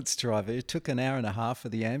ambulance driver. It took an hour and a half for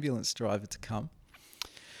the ambulance driver to come.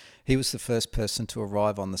 He was the first person to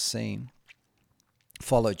arrive on the scene,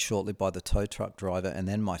 followed shortly by the tow truck driver, and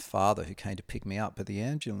then my father, who came to pick me up. But the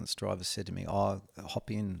ambulance driver said to me, "Oh, hop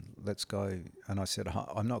in, let's go." And I said,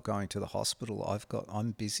 "I'm not going to the hospital.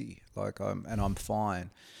 I'm busy, and I'm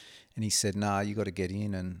fine." And he said, "Nah, you got to get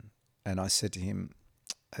in." And I said to him,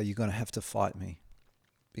 you're going to have to fight me,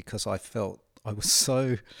 because I felt I was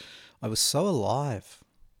so alive.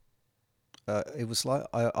 It was like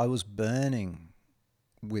I was burning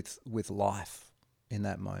with life in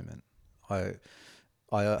that moment. I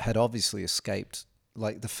had obviously escaped.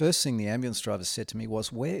 Like, the first thing the ambulance driver said to me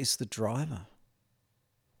was, "Where is the driver?"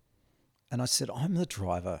 And I said, "I'm the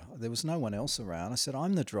driver." There was no one else around. I said,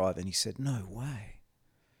 "I'm the driver." And he said, "No way.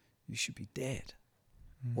 You should be dead,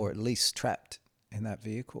 or at least trapped in that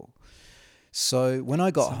vehicle." So when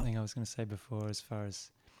I got... Something I was going to say before, as far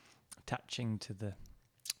as touching to the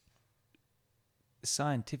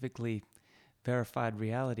scientifically verified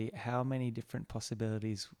reality, how many different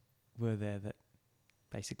possibilities were there that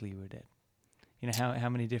basically you were dead? You know, how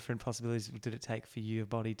many different possibilities did it take for your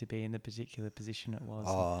body to be in the particular position it was?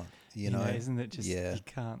 Oh, you know, isn't it just, you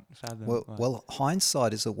can't fathom? Well,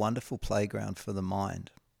 hindsight is a wonderful playground for the mind.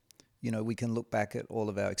 You know, we can look back at all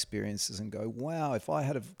of our experiences and go, wow, if I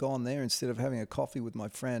had have gone there instead of having a coffee with my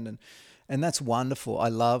friend. And that's wonderful. I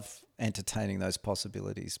love entertaining those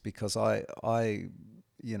possibilities, because I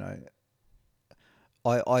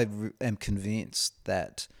am convinced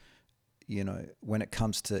that, you know, when it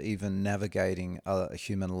comes to even navigating a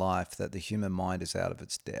human life, that the human mind is out of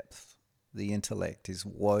its depth. The intellect is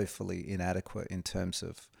woefully inadequate in terms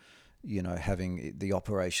of, you know, having the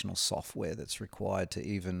operational software that's required to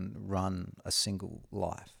even run a single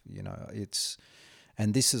life. You know,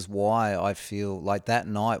 and this is why I feel like that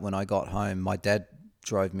night when I got home, my dad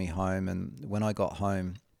drove me home, and when I got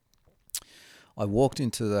home, I walked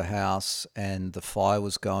into the house and the fire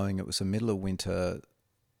was going. It was the middle of winter.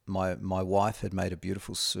 My wife had made a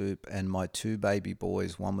beautiful soup, and my two baby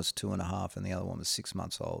boys, one was 2.5 and the other one was 6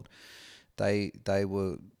 months old. They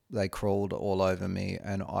crawled all over me,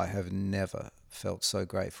 and I have never felt so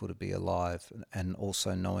grateful to be alive, and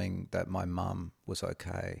also knowing that my mum was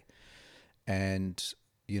okay. And,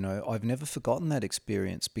 you know, I've never forgotten that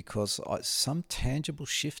experience, because some tangible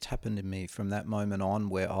shift happened in me from that moment on,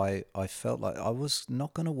 where I felt like I was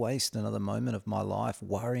not going to waste another moment of my life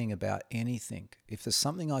worrying about anything. If there's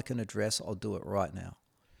something I can address, I'll do it right now.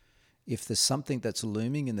 If there's something that's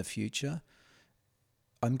looming in the future,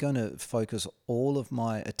 I'm going to focus all of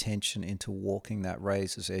my attention into walking that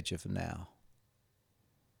razor's edge of now,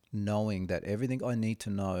 knowing that everything I need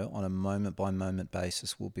to know on a moment-by-moment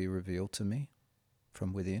basis will be revealed to me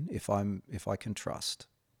from within, if I can trust,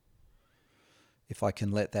 if I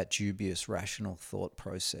can let that dubious rational thought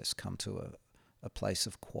process come to a place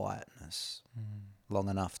of quietness long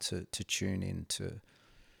enough to tune in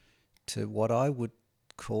to what I would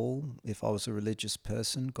call, if I was a religious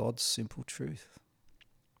person, God's simple truth,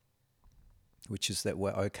 which is that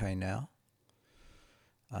we're okay now.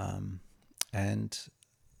 And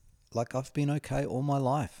like, I've been okay all my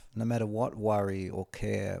life, no matter what worry or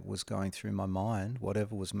care was going through my mind,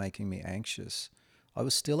 whatever was making me anxious, I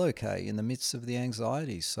was still okay in the midst of the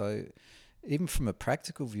anxiety. So even from a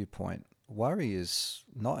practical viewpoint, worry is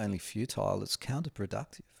not only futile, it's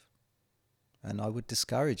counterproductive. And I would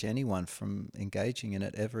discourage anyone from engaging in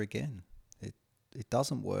it ever again. It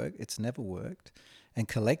doesn't work. It's never worked. And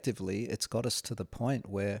collectively, it's got us to the point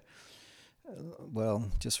where,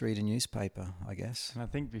 well, just read a newspaper, I guess. And I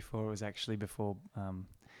think before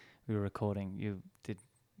we were recording, you did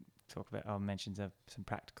talk about, mentions of some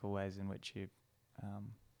practical ways in which you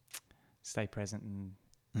stay present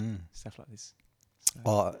and stuff like this.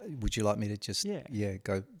 So, would you like me to just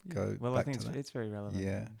go well, back I think to that? It's very relevant.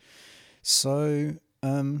 Yeah. So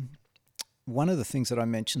one of the things that I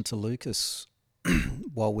mentioned to Lucas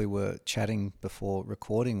while we were chatting before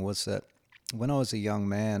recording was that when I was a young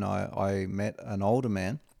man, I met an older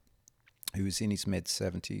man who was in his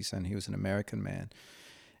mid-70s, and he was an American man.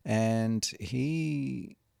 And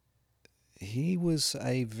he was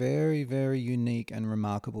a very, very unique and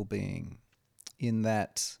remarkable being in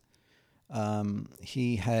that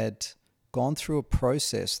he had gone through a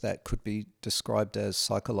process that could be described as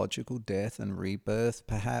psychological death and rebirth,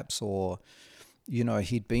 perhaps, or, you know,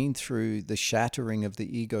 he'd been through the shattering of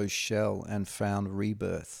the ego's shell and found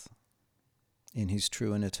rebirth in his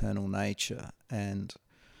true and eternal nature. And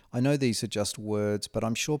I know these are just words, but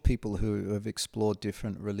I'm sure people who have explored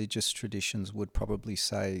different religious traditions would probably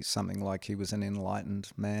say something like he was an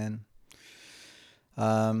enlightened man.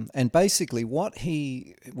 And basically what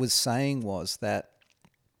he was saying was that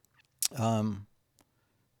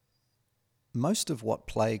most of what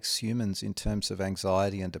plagues humans in terms of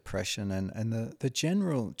anxiety and depression and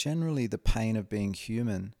generally the pain of being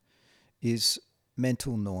human is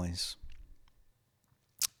mental noise.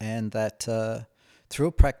 And that through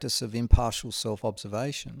a practice of impartial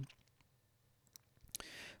self-observation,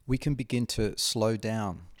 we can begin to slow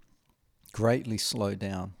down greatly slow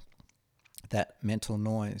down that mental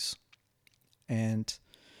noise. And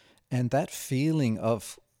that feeling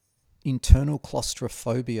of internal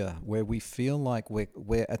claustrophobia, where we feel like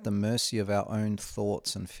we're at the mercy of our own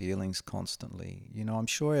thoughts and feelings constantly. You know, I'm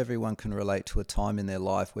sure everyone can relate to a time in their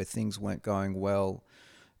life where things weren't going well.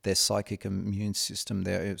 Their psychic immune system,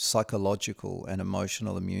 their psychological and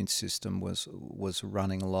emotional immune system was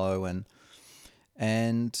running low, and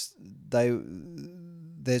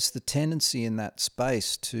there's the tendency in that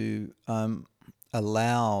space to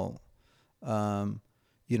allow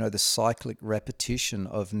the cyclic repetition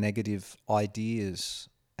of negative ideas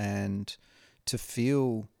and to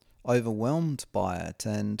feel overwhelmed by it.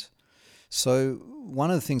 And so one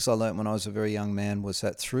of the things I learned when I was a very young man was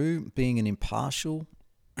that through being an impartial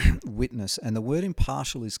witness, and the word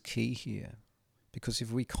impartial is key here, because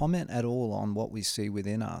if we comment at all on what we see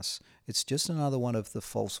within us, it's just another one of the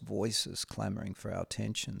false voices clamoring for our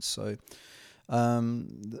attention. So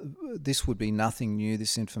this would be nothing new,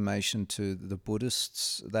 this information, to the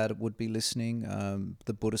Buddhists that would be listening.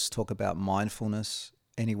 The Buddhists talk about mindfulness.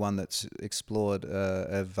 Anyone that's explored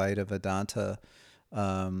Veda Vedanta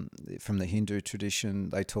from the Hindu tradition,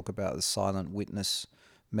 they talk about the silent witness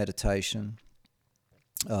meditation.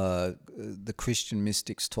 The Christian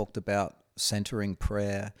mystics talked about centering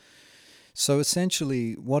prayer. So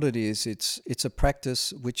essentially what it is, it's a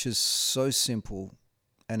practice which is so simple.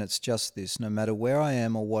 And it's just this: no matter where I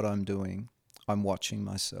am or what I'm doing, I'm watching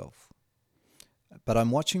myself. But I'm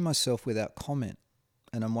watching myself without comment,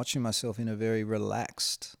 and I'm watching myself in a very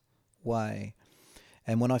relaxed way.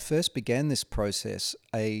 And when I first began this process,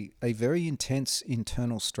 a very intense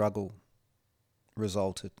internal struggle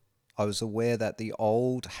resulted. I was aware that the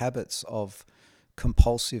old habits of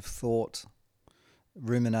compulsive thought,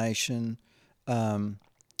 rumination,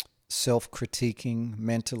 self-critiquing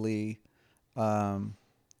mentally,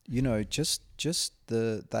 just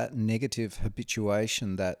that negative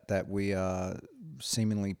habituation that we are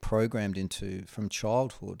seemingly programmed into from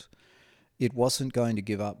childhood, it wasn't going to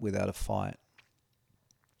give up without a fight.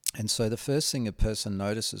 And so the first thing a person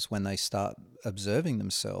notices when they start observing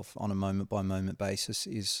themselves on a moment-by-moment basis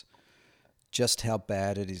is just how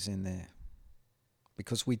bad it is in there.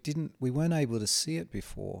 Because we weren't able to see it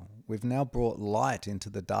before. We've now brought light into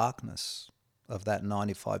the darkness of that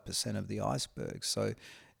 95% of the iceberg. So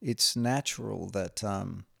it's natural that,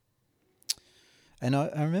 and I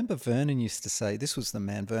remember Vernon used to say, this was the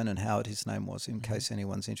man, Vernon Howard, his name was, in case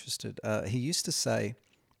anyone's interested. He used to say,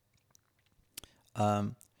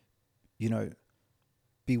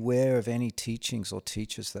 beware of any teachings or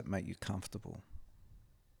teachers that make you comfortable.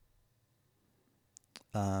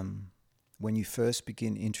 When you first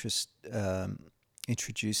begin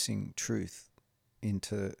introducing truth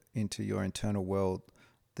into your internal world,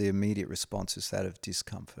 the immediate response is that of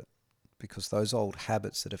discomfort, because those old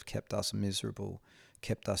habits that have kept us miserable,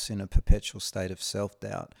 kept us in a perpetual state of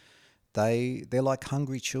self-doubt, they're like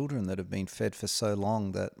hungry children that have been fed for so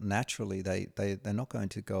long that naturally they're not going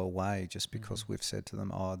to go away just because we've said to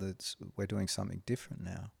them, we're doing something different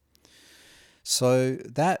now. So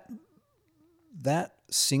that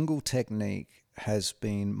single technique has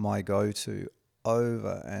been my go-to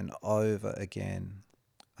over and over again.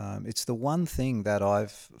 It's the one thing that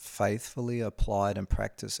I've faithfully applied and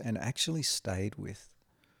practiced and actually stayed with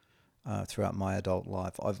throughout my adult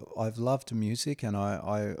life. I've loved music, and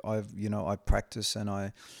I practice and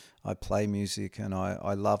I play music, and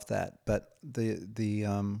I love that. But the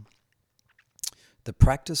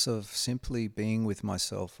practice of simply being with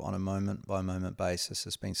myself on a moment by moment basis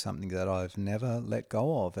has been something that I've never let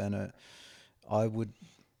go of, and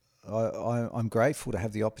I'm grateful to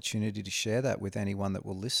have the opportunity to share that with anyone that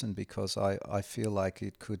will listen, because I feel like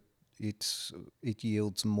it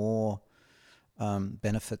yields more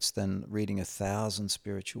benefits than reading 1,000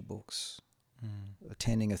 spiritual books,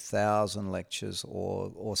 attending 1,000 lectures,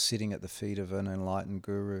 or sitting at the feet of an enlightened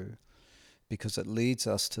guru, because it leads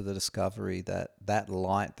us to the discovery that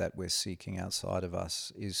light that we're seeking outside of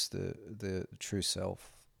us is the true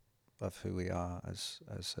self of who we are as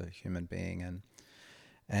a human being.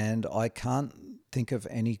 And I can't think of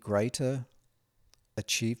any greater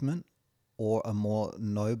achievement or a more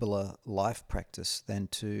nobler life practice than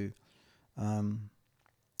to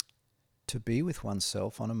be with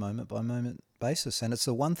oneself on a moment-by-moment basis. And it's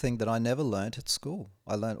the one thing that I never learnt at school.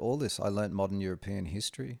 I learnt all this. I learnt modern European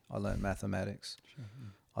history. I learnt mathematics. Sure.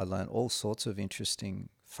 I learnt all sorts of interesting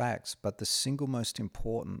facts. But the single most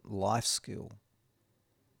important life skill,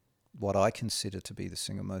 what I consider to be the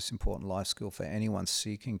single most important life skill for anyone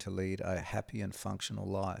seeking to lead a happy and functional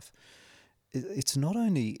life, it's not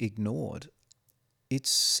only ignored, it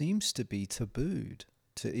seems to be tabooed.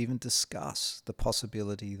 to even discuss the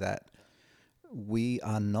possibility that we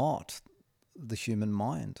are not the human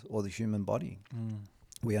mind or the human body.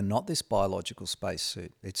 We are not this biological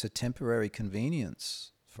spacesuit. It's a temporary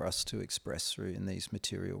convenience for us to express through in these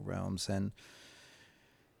material realms.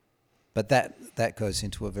 But that goes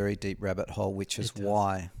into a very deep rabbit hole, which is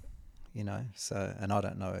why, so, and I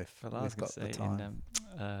don't know if we've got the time.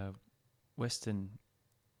 In Western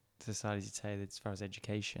societies, you'd say that as far as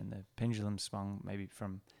education, the pendulum swung maybe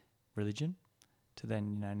from religion to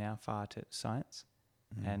then, now far to science.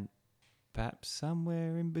 And perhaps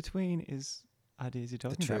somewhere in between is ideas you're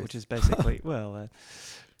talking about, which is basically, a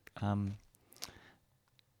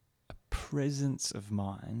presence of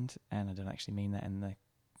mind, and I don't actually mean that in the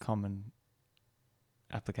common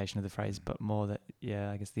application of the phrase, but more that,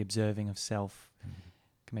 I guess the observing of self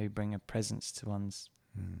can maybe bring a presence to one's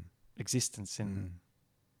existence in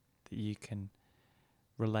that you can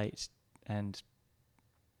relate and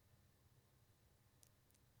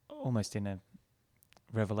almost in a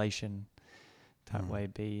revelation type way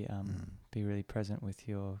be really present with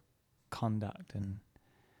your conduct and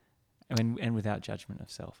without judgment of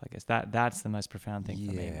self. I guess that's the most profound thing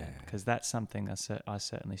for me, man, because that's something I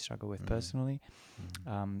certainly struggle with personally.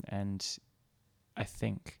 And I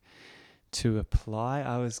think to apply,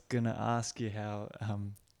 I was going to ask you how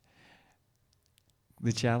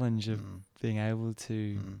the challenge of being able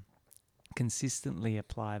to consistently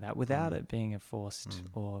apply that without it being a forced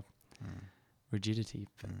or rigidity,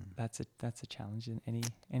 but that's a challenge.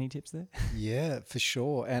 Any tips there? Yeah, for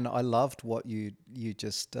sure. And I loved what you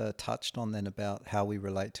just touched on then about how we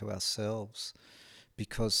relate to ourselves,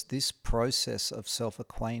 because this process of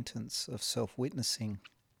self-acquaintance, of self-witnessing,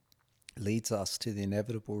 leads us to the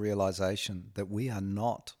inevitable realization that we are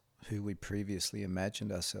not who we previously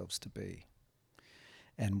imagined ourselves to be.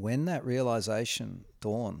 And when that realization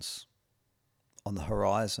dawns on the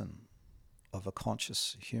horizon of a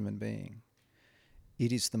conscious human being,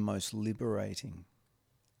 it is the most liberating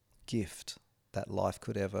gift that life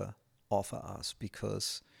could ever offer us,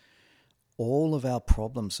 because all of our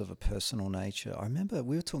problems of a personal nature, I remember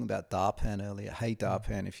we were talking about Darpan earlier. Hey,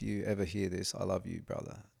 Darpan, if you ever hear this, I love you,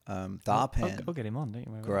 brother. Darpan. I'll get him on, don't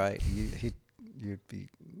you worry. Great. He'd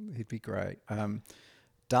be great.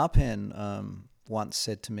 Darpan once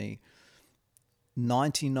said to me,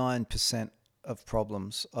 99% of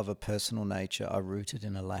problems of a personal nature are rooted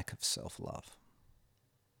in a lack of self-love.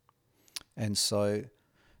 And so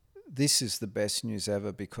this is the best news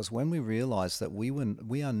ever, because when we realize that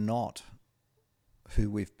we are not who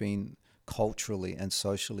we've been culturally and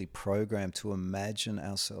socially programmed to imagine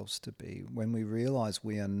ourselves to be, when we realize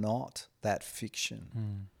we are not that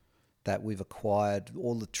fiction that we've acquired,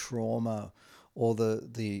 all the trauma, all the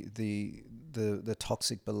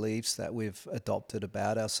toxic beliefs that we've adopted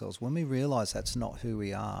about ourselves, when we realize that's not who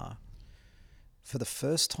we are, for the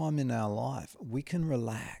first time in our life, we can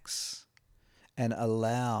relax and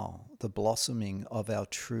allow the blossoming of our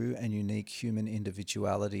true and unique human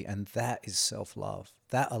individuality. And that is self-love.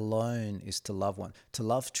 That alone is to love one, to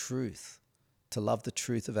love truth, to love the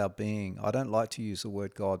truth of our being. I don't like to use the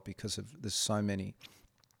word God because there's so many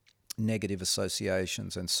negative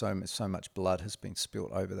associations and so much blood has been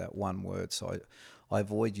spilt over that one word. So I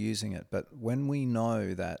avoid using it. But when we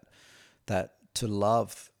know that to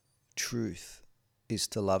love truth is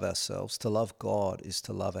to love ourselves, to love God is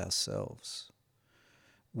to love ourselves,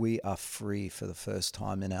 we are free for the first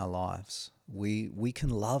time in our lives. We can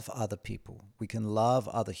love other people. We can love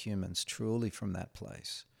other humans truly from that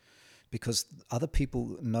place, because other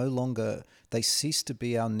people no longer, they cease to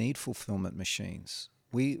be our need fulfillment machines.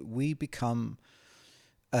 We become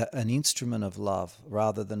an instrument of love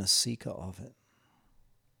rather than a seeker of it.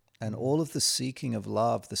 And all of the seeking of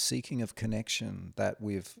love, the seeking of connection that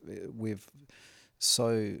we've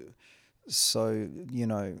so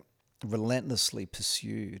relentlessly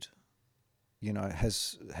pursued,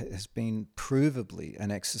 has been provably an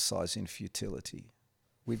exercise in futility.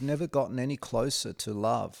 We've never gotten any closer to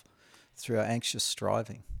love through our anxious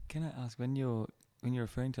striving. Can I ask, when you're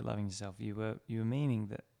referring to loving yourself, you were meaning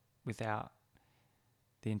that without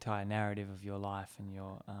the entire narrative of your life and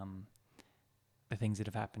your the things that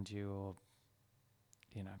have happened to you, or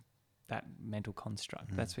that mental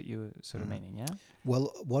construct. That's what you were sort of meaning, yeah?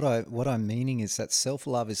 Well, what I'm meaning is that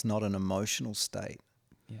self-love is not an emotional state.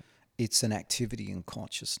 Yeah. It's an activity in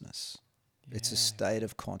consciousness. Yeah. It's a state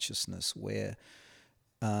of consciousness where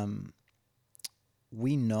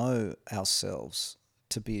we know ourselves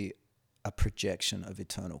to be a projection of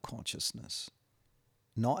eternal consciousness,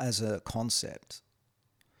 not as a concept,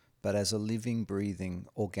 but as a living, breathing,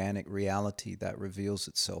 organic reality that reveals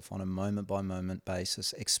itself on a moment-by-moment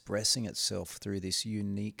basis, expressing itself through this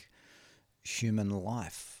unique human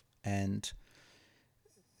life. And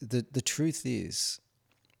the truth is,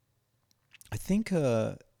 I think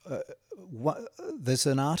there's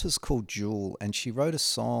an artist called Jewel, and she wrote a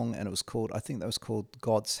song, and I think that was called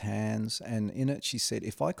God's Hands. And in it, she said,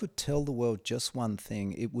 if I could tell the world just one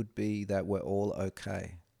thing, it would be that we're all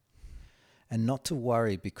okay. And not to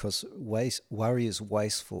worry, because worry is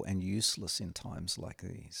wasteful and useless in times like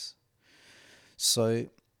these. So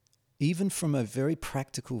even from a very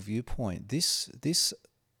practical viewpoint, this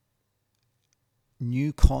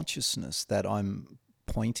new consciousness that I'm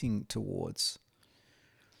pointing towards,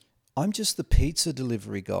 I'm just the pizza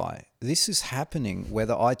delivery guy. This is happening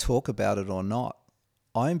whether I talk about it or not.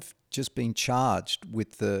 I'm just being charged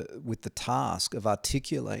with the task of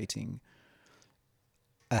articulating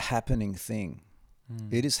a happening thing.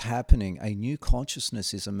 It is happening. A new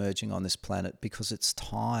consciousness is emerging on this planet because it's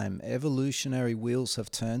time. Evolutionary wheels have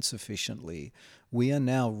turned sufficiently. We are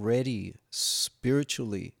now ready,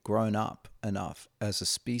 spiritually grown up enough as a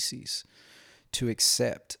species to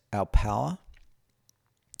accept our power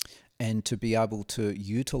and to be able to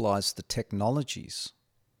utilize the technologies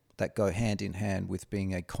that go hand in hand with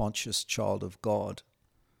being a conscious child of God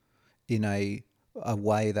in a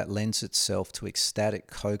way that lends itself to ecstatic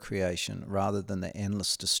co-creation rather than the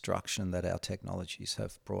endless destruction that our technologies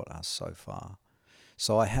have brought us so far.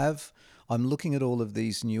 So I'm looking at all of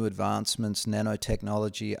these new advancements,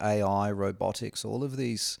 nanotechnology, AI, robotics, all of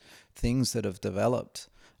these things that have developed,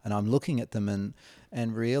 and I'm looking at them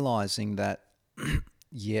and realizing that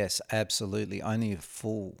yes, absolutely, only a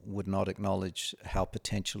fool would not acknowledge how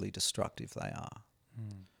potentially destructive they are.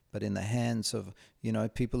 But in the hands of,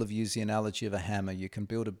 people have used the analogy of a hammer. You can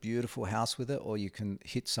build a beautiful house with it, or you can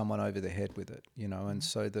hit someone over the head with it, And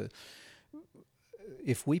so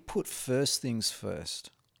if we put first things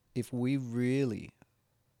first, if we really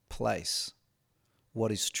place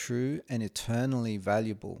what is true and eternally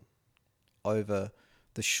valuable over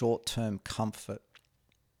the short-term comfort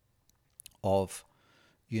of,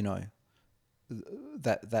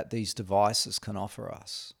 that these devices can offer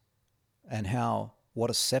us, and what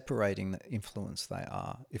a separating influence they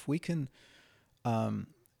are. If we can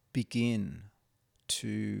begin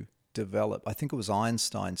to develop, I think it was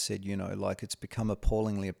Einstein said, it's become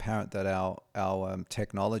appallingly apparent that our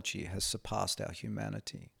technology has surpassed our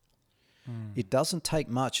humanity. It doesn't take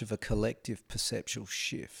much of a collective perceptual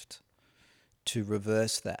shift to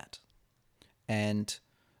reverse that and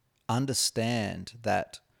understand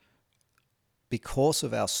that because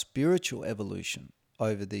of our spiritual evolution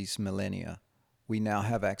over these millennia, we now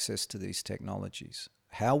have access to these technologies.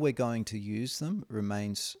 How we're going to use them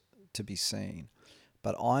remains to be seen.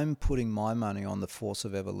 But I'm putting my money on the force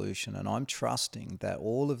of evolution, and I'm trusting that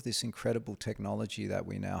all of this incredible technology that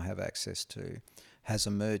we now have access to has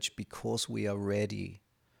emerged because we are ready.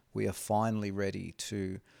 We are finally ready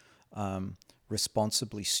to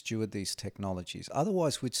responsibly steward these technologies.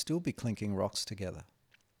 Otherwise, we'd still be clinking rocks together.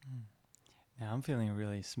 Now, I'm feeling a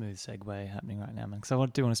really smooth segue happening right now, man, because I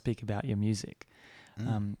do want to speak about your music.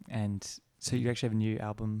 And so you actually have a new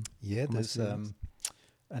album. Yeah, there's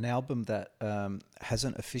an album that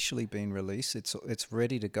hasn't officially been released. It's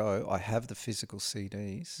ready to go. I have the physical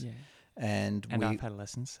CDs. Yeah. And I've had a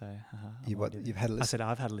listen, so... you've had a listen? I said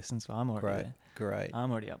I've had a listen, so I'm already there. Great.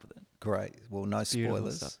 I'm already up with it. Great. Well, no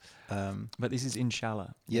spoilers. But this is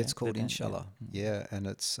Inshallah. Yeah, it's called Inshallah. Yeah, and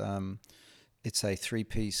it's a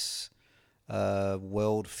 3-piece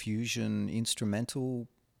world fusion instrumental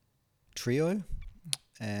trio,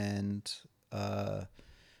 and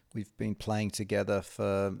we've been playing together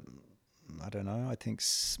for, I don't know, I think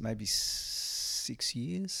maybe 6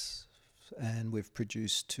 years, and we've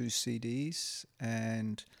produced 2 CDs,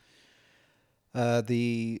 and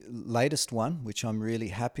the latest one, which I'm really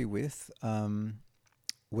happy with,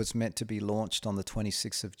 was meant to be launched on the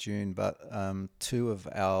 26th of June, but 2 of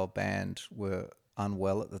our band were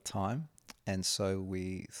unwell at the time, and so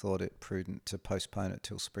we thought it prudent to postpone it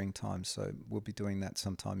till springtime. So we'll be doing that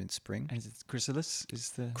sometime in spring. And is it Chrysalis?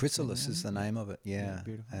 Chrysalis is the name of it. Yeah,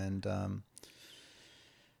 beautiful. And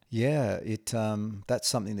that's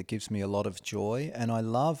something that gives me a lot of joy, and I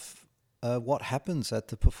love what happens at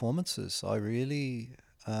the performances. I really,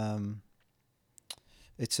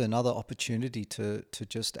 it's another opportunity to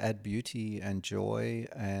just add beauty and joy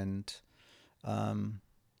and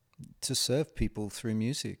to serve people through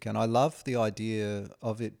music. And I love the idea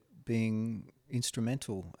of it being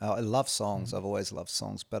instrumental. I love songs. I've always loved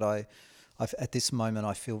songs, but I at this moment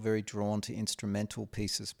I feel very drawn to instrumental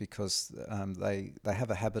pieces because they have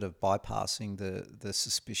a habit of bypassing the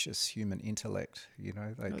suspicious human intellect. You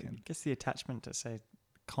know, they I can. guess the attachment to, say,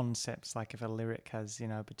 concepts, like if a lyric has,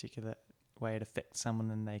 a particular way it affects someone,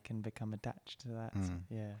 then they can become attached to that. So,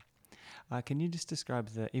 yeah. Can you just describe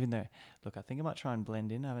even though, look, I think I might try and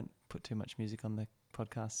blend in. I haven't put too much music on the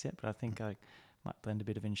podcast yet, but I think I might blend a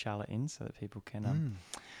bit of Inshallah in so that people can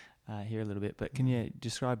hear a little bit. But can you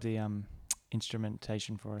describe the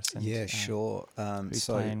instrumentation for us? And, Yeah, sure. Who's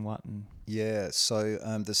playing what? And so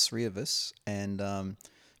there's three of us, and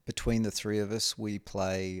between the three of us, we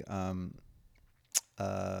play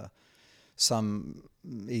some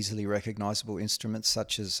easily recognizable instruments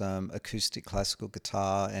such as acoustic classical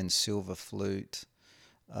guitar and silver flute,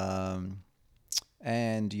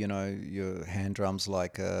 and your hand drums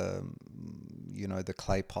like the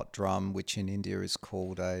clay pot drum, which in India is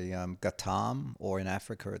called a ghatam, or in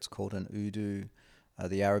Africa it's called an udu.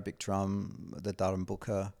 The Arabic drum, the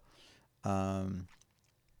darambuka,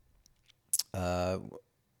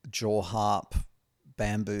 jaw harp,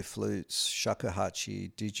 bamboo flutes,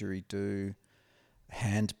 shakuhachi, didgeridoo,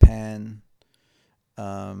 handpan.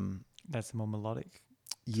 That's the more melodic.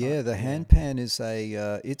 Yeah, the handpan is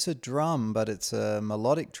it's a drum, but it's a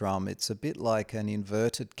melodic drum. It's a bit like an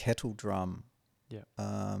inverted kettle drum. Yeah.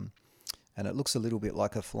 And it looks a little bit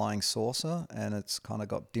like a flying saucer, and it's kind of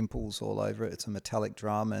got dimples all over it. It's a metallic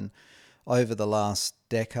drum, and over the last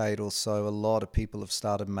decade or so, a lot of people have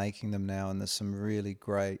started making them now, and there's some really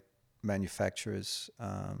great manufacturers.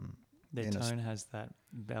 Their tone has that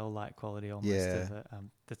bell-like quality almost. Yeah. Of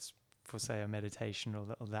that's for, say, a meditation or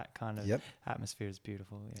that kind of atmosphere is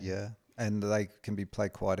beautiful. Yeah, and they can be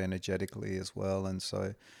played quite energetically as well. And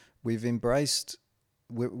so we've embraced,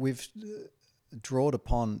 we've drawn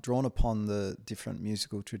upon the different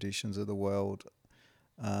musical traditions of the world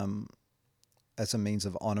as a means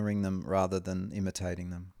of honouring them rather than imitating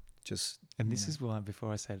them. And this is why,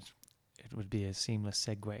 before I said it would be a seamless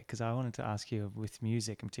segue, because I wanted to ask you with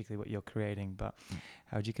music, and particularly what you're creating, but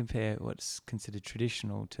how would you compare what's considered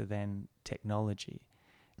traditional to then technology,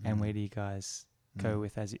 and where do you guys go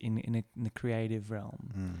with as in the creative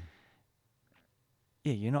realm?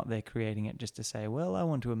 Yeah, you're not there creating it just to say, well, I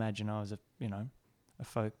want to imagine I was a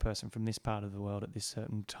folk person from this part of the world at this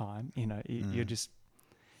certain time. You're just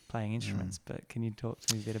playing instruments. But can you talk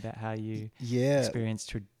to me a bit about how you experience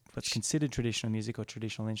what's considered traditional music or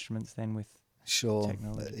traditional instruments then with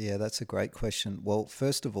technology? Yeah, that's a great question. Well,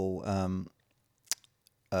 first of all,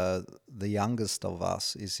 the youngest of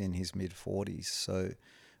us is in his mid-40s, so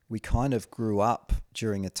we kind of grew up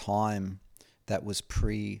during a time that was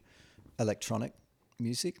pre-electronic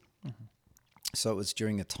music. Mm-hmm. So it was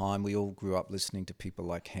during a time we all grew up listening to people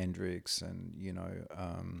like Hendrix and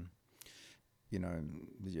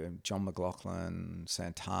John McLaughlin,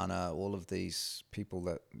 Santana, all of these people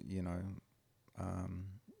that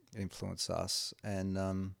influence us.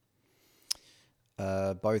 And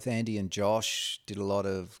both Andy and Josh did a lot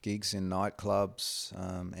of gigs in nightclubs.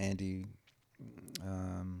 Andy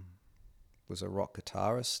was a rock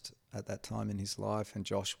guitarist at that time in his life, and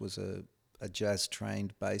Josh was a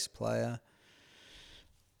jazz-trained bass player.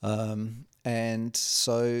 And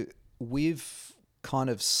so we've kind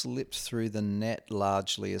of slipped through the net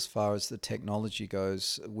largely as far as the technology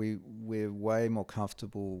goes. We're way more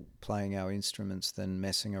comfortable playing our instruments than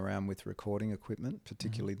messing around with recording equipment,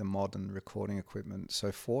 particularly the modern recording equipment.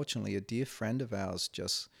 So fortunately, a dear friend of ours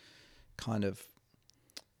just kind of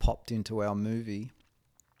popped into our movie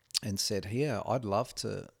and said, "Here, I'd love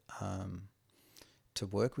to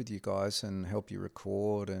work with you guys and help you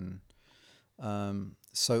record." And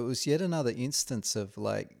so it was yet another instance of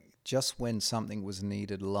like, just when something was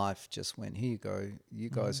needed, life just went, here you go. You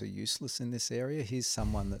guys are useless in this area. Here's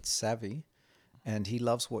someone that's savvy and he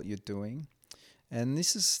loves what you're doing. And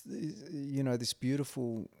this is, this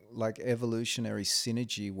beautiful like evolutionary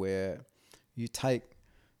synergy where you take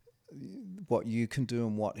what you can do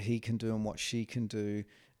and what he can do and what she can do.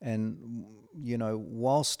 And,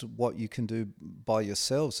 whilst what you can do by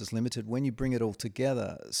yourselves is limited, when you bring it all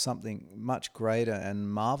together, something much greater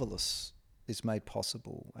and marvelous is made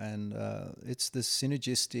possible. And it's the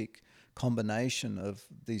synergistic combination of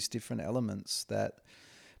these different elements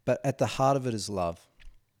but at the heart of it is love.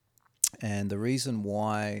 And the reason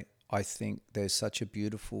why I think there's such a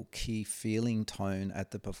beautiful key feeling tone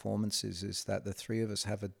at the performances is that the three of us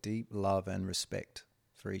have a deep love and respect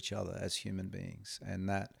for each other as human beings. And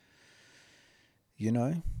that,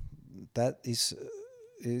 that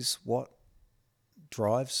is what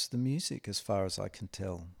drives the music as far as I can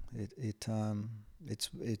tell.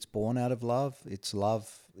 It's born out of love. It's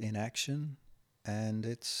love in action. and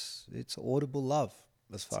it's audible love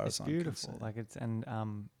as far as I'm beautiful. concerned. Like it's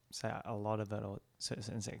so a lot of it, or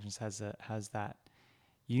certain sections has that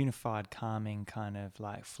unified, calming kind of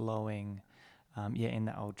like flowing, in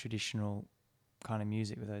that old traditional kind of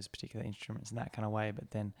music with those particular instruments in that kind of way.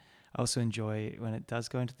 But then I also enjoy when it does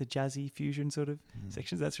go into the jazzy fusion sort of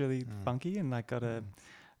sections. That's really funky and like got a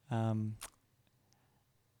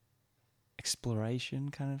exploration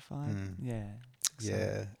kind of vibe.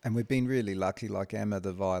 Yeah, and we've been really lucky, like Emma,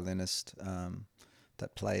 the violinist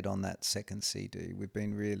that played on that second CD. We've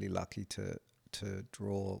been really lucky to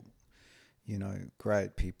draw,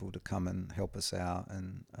 great people to come and help us out,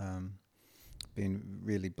 and been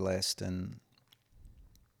really blessed. And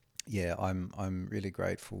yeah, I'm really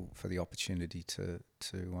grateful for the opportunity to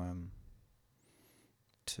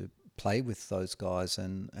play with those guys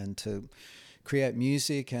and to create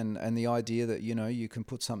music, and the idea that you can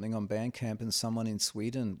put something on Bandcamp and someone in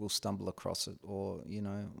Sweden will stumble across it, or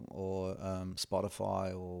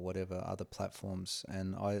Spotify or whatever other platforms.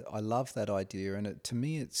 And I love that idea, and to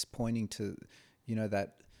me it's pointing to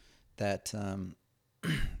that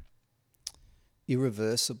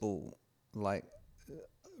irreversible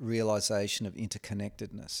realization of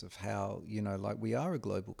interconnectedness, of how we are a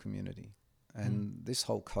global community, and this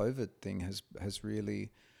whole COVID thing has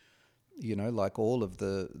really all of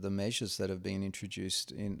the measures that have been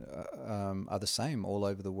introduced in are the same all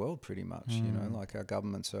over the world pretty much. Our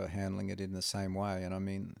governments are handling it in the same way, and I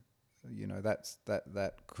mean,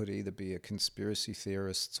 that could either be a conspiracy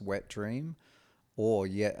theorist's wet dream or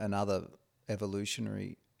yet another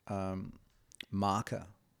evolutionary marker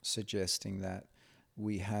suggesting that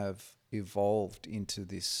we have evolved into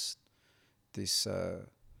this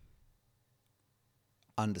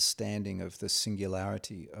understanding of the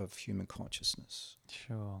singularity of human consciousness.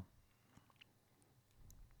 Sure.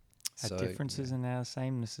 Our differences and our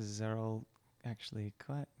samenesses are all actually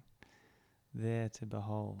quite there to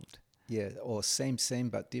behold. Yeah, or same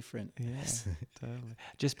but different. Yeah, totally.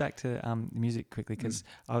 Just back to music quickly, because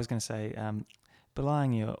I was going to say,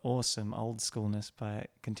 belying your awesome old schoolness by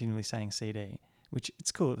continually saying CD, which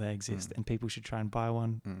it's cool that they exist and people should try and buy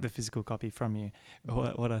one, the physical copy from you.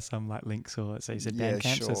 What are some like links, or so you said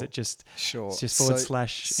Bandcamp, sure. so is it just it's just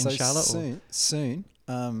 / inshallah? Soon.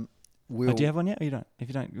 Do you have one yet? Or you don't? If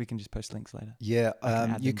you don't, we can just post links later. Yeah,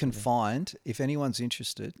 you can find, if anyone's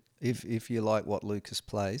interested, if you like what Lucas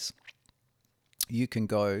plays, you can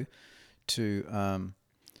go to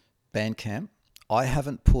Bandcamp. I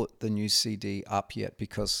haven't put the new CD up yet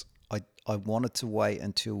because I wanted to wait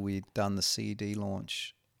until we'd done the CD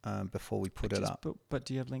launch before we put it up. But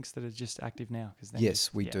do you have links that are just active now?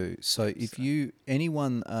 Yes, we do. So if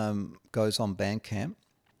anyone goes on Bandcamp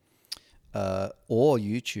or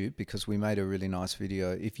YouTube, because we made a really nice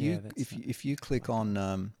video. If you click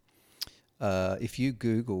on if you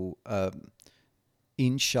Google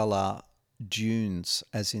Inshallah Dunes,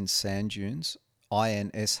 as in sand dunes,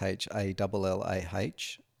 INSHALLAH,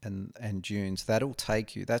 and Dunes, that'll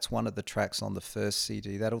take you. That's one of the tracks on the first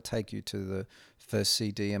CD. That'll take you to the first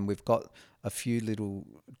CD, and we've got a few little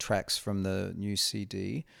tracks from the new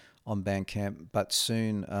CD on Bandcamp, but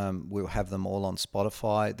soon we'll have them all on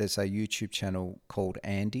Spotify. There's a YouTube channel called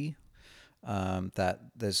Andy that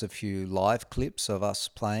there's a few live clips of us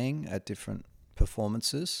playing at different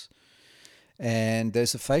performances. And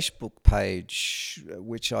there's a Facebook page,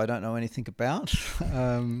 which I don't know anything about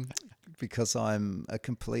because I'm a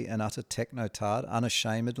complete and utter technotard.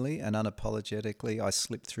 Unashamedly and unapologetically, I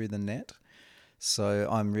slip through the net. So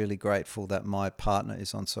I'm really grateful that my partner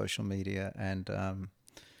is on social media, and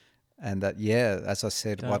that, as I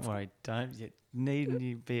said... Don't worry, you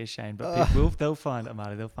needn't be ashamed, but people, they'll find it,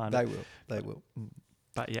 Marty, they'll find it. They will.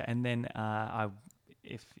 But yeah, and then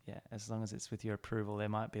as long as it's with your approval, there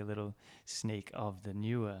might be a little sneak of the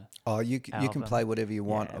newer. Oh, you can play whatever you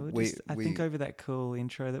want. Yeah, I think over that cool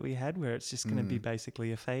intro that we had, where it's just going to be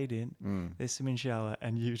basically a fade in. There's some inshallah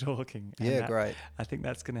and you talking. And great. I think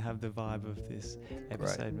that's going to have the vibe of this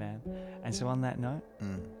episode, man. And so on that note,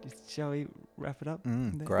 shall we wrap it up?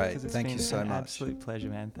 Great. Thank you so much. It's been an absolute pleasure,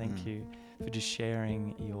 man. Thank you for just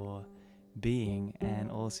sharing your being and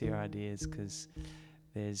also your ideas, because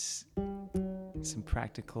there's some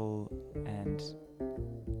practical and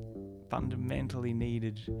fundamentally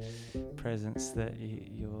needed presence that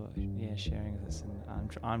you're sharing with us, and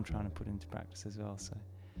I'm trying to put into practice as well. So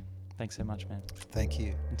thanks so much, man. Thank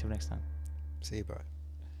you. Until next time. See you, bro.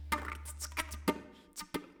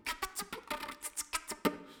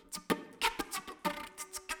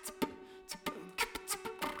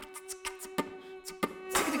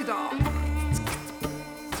 Dog.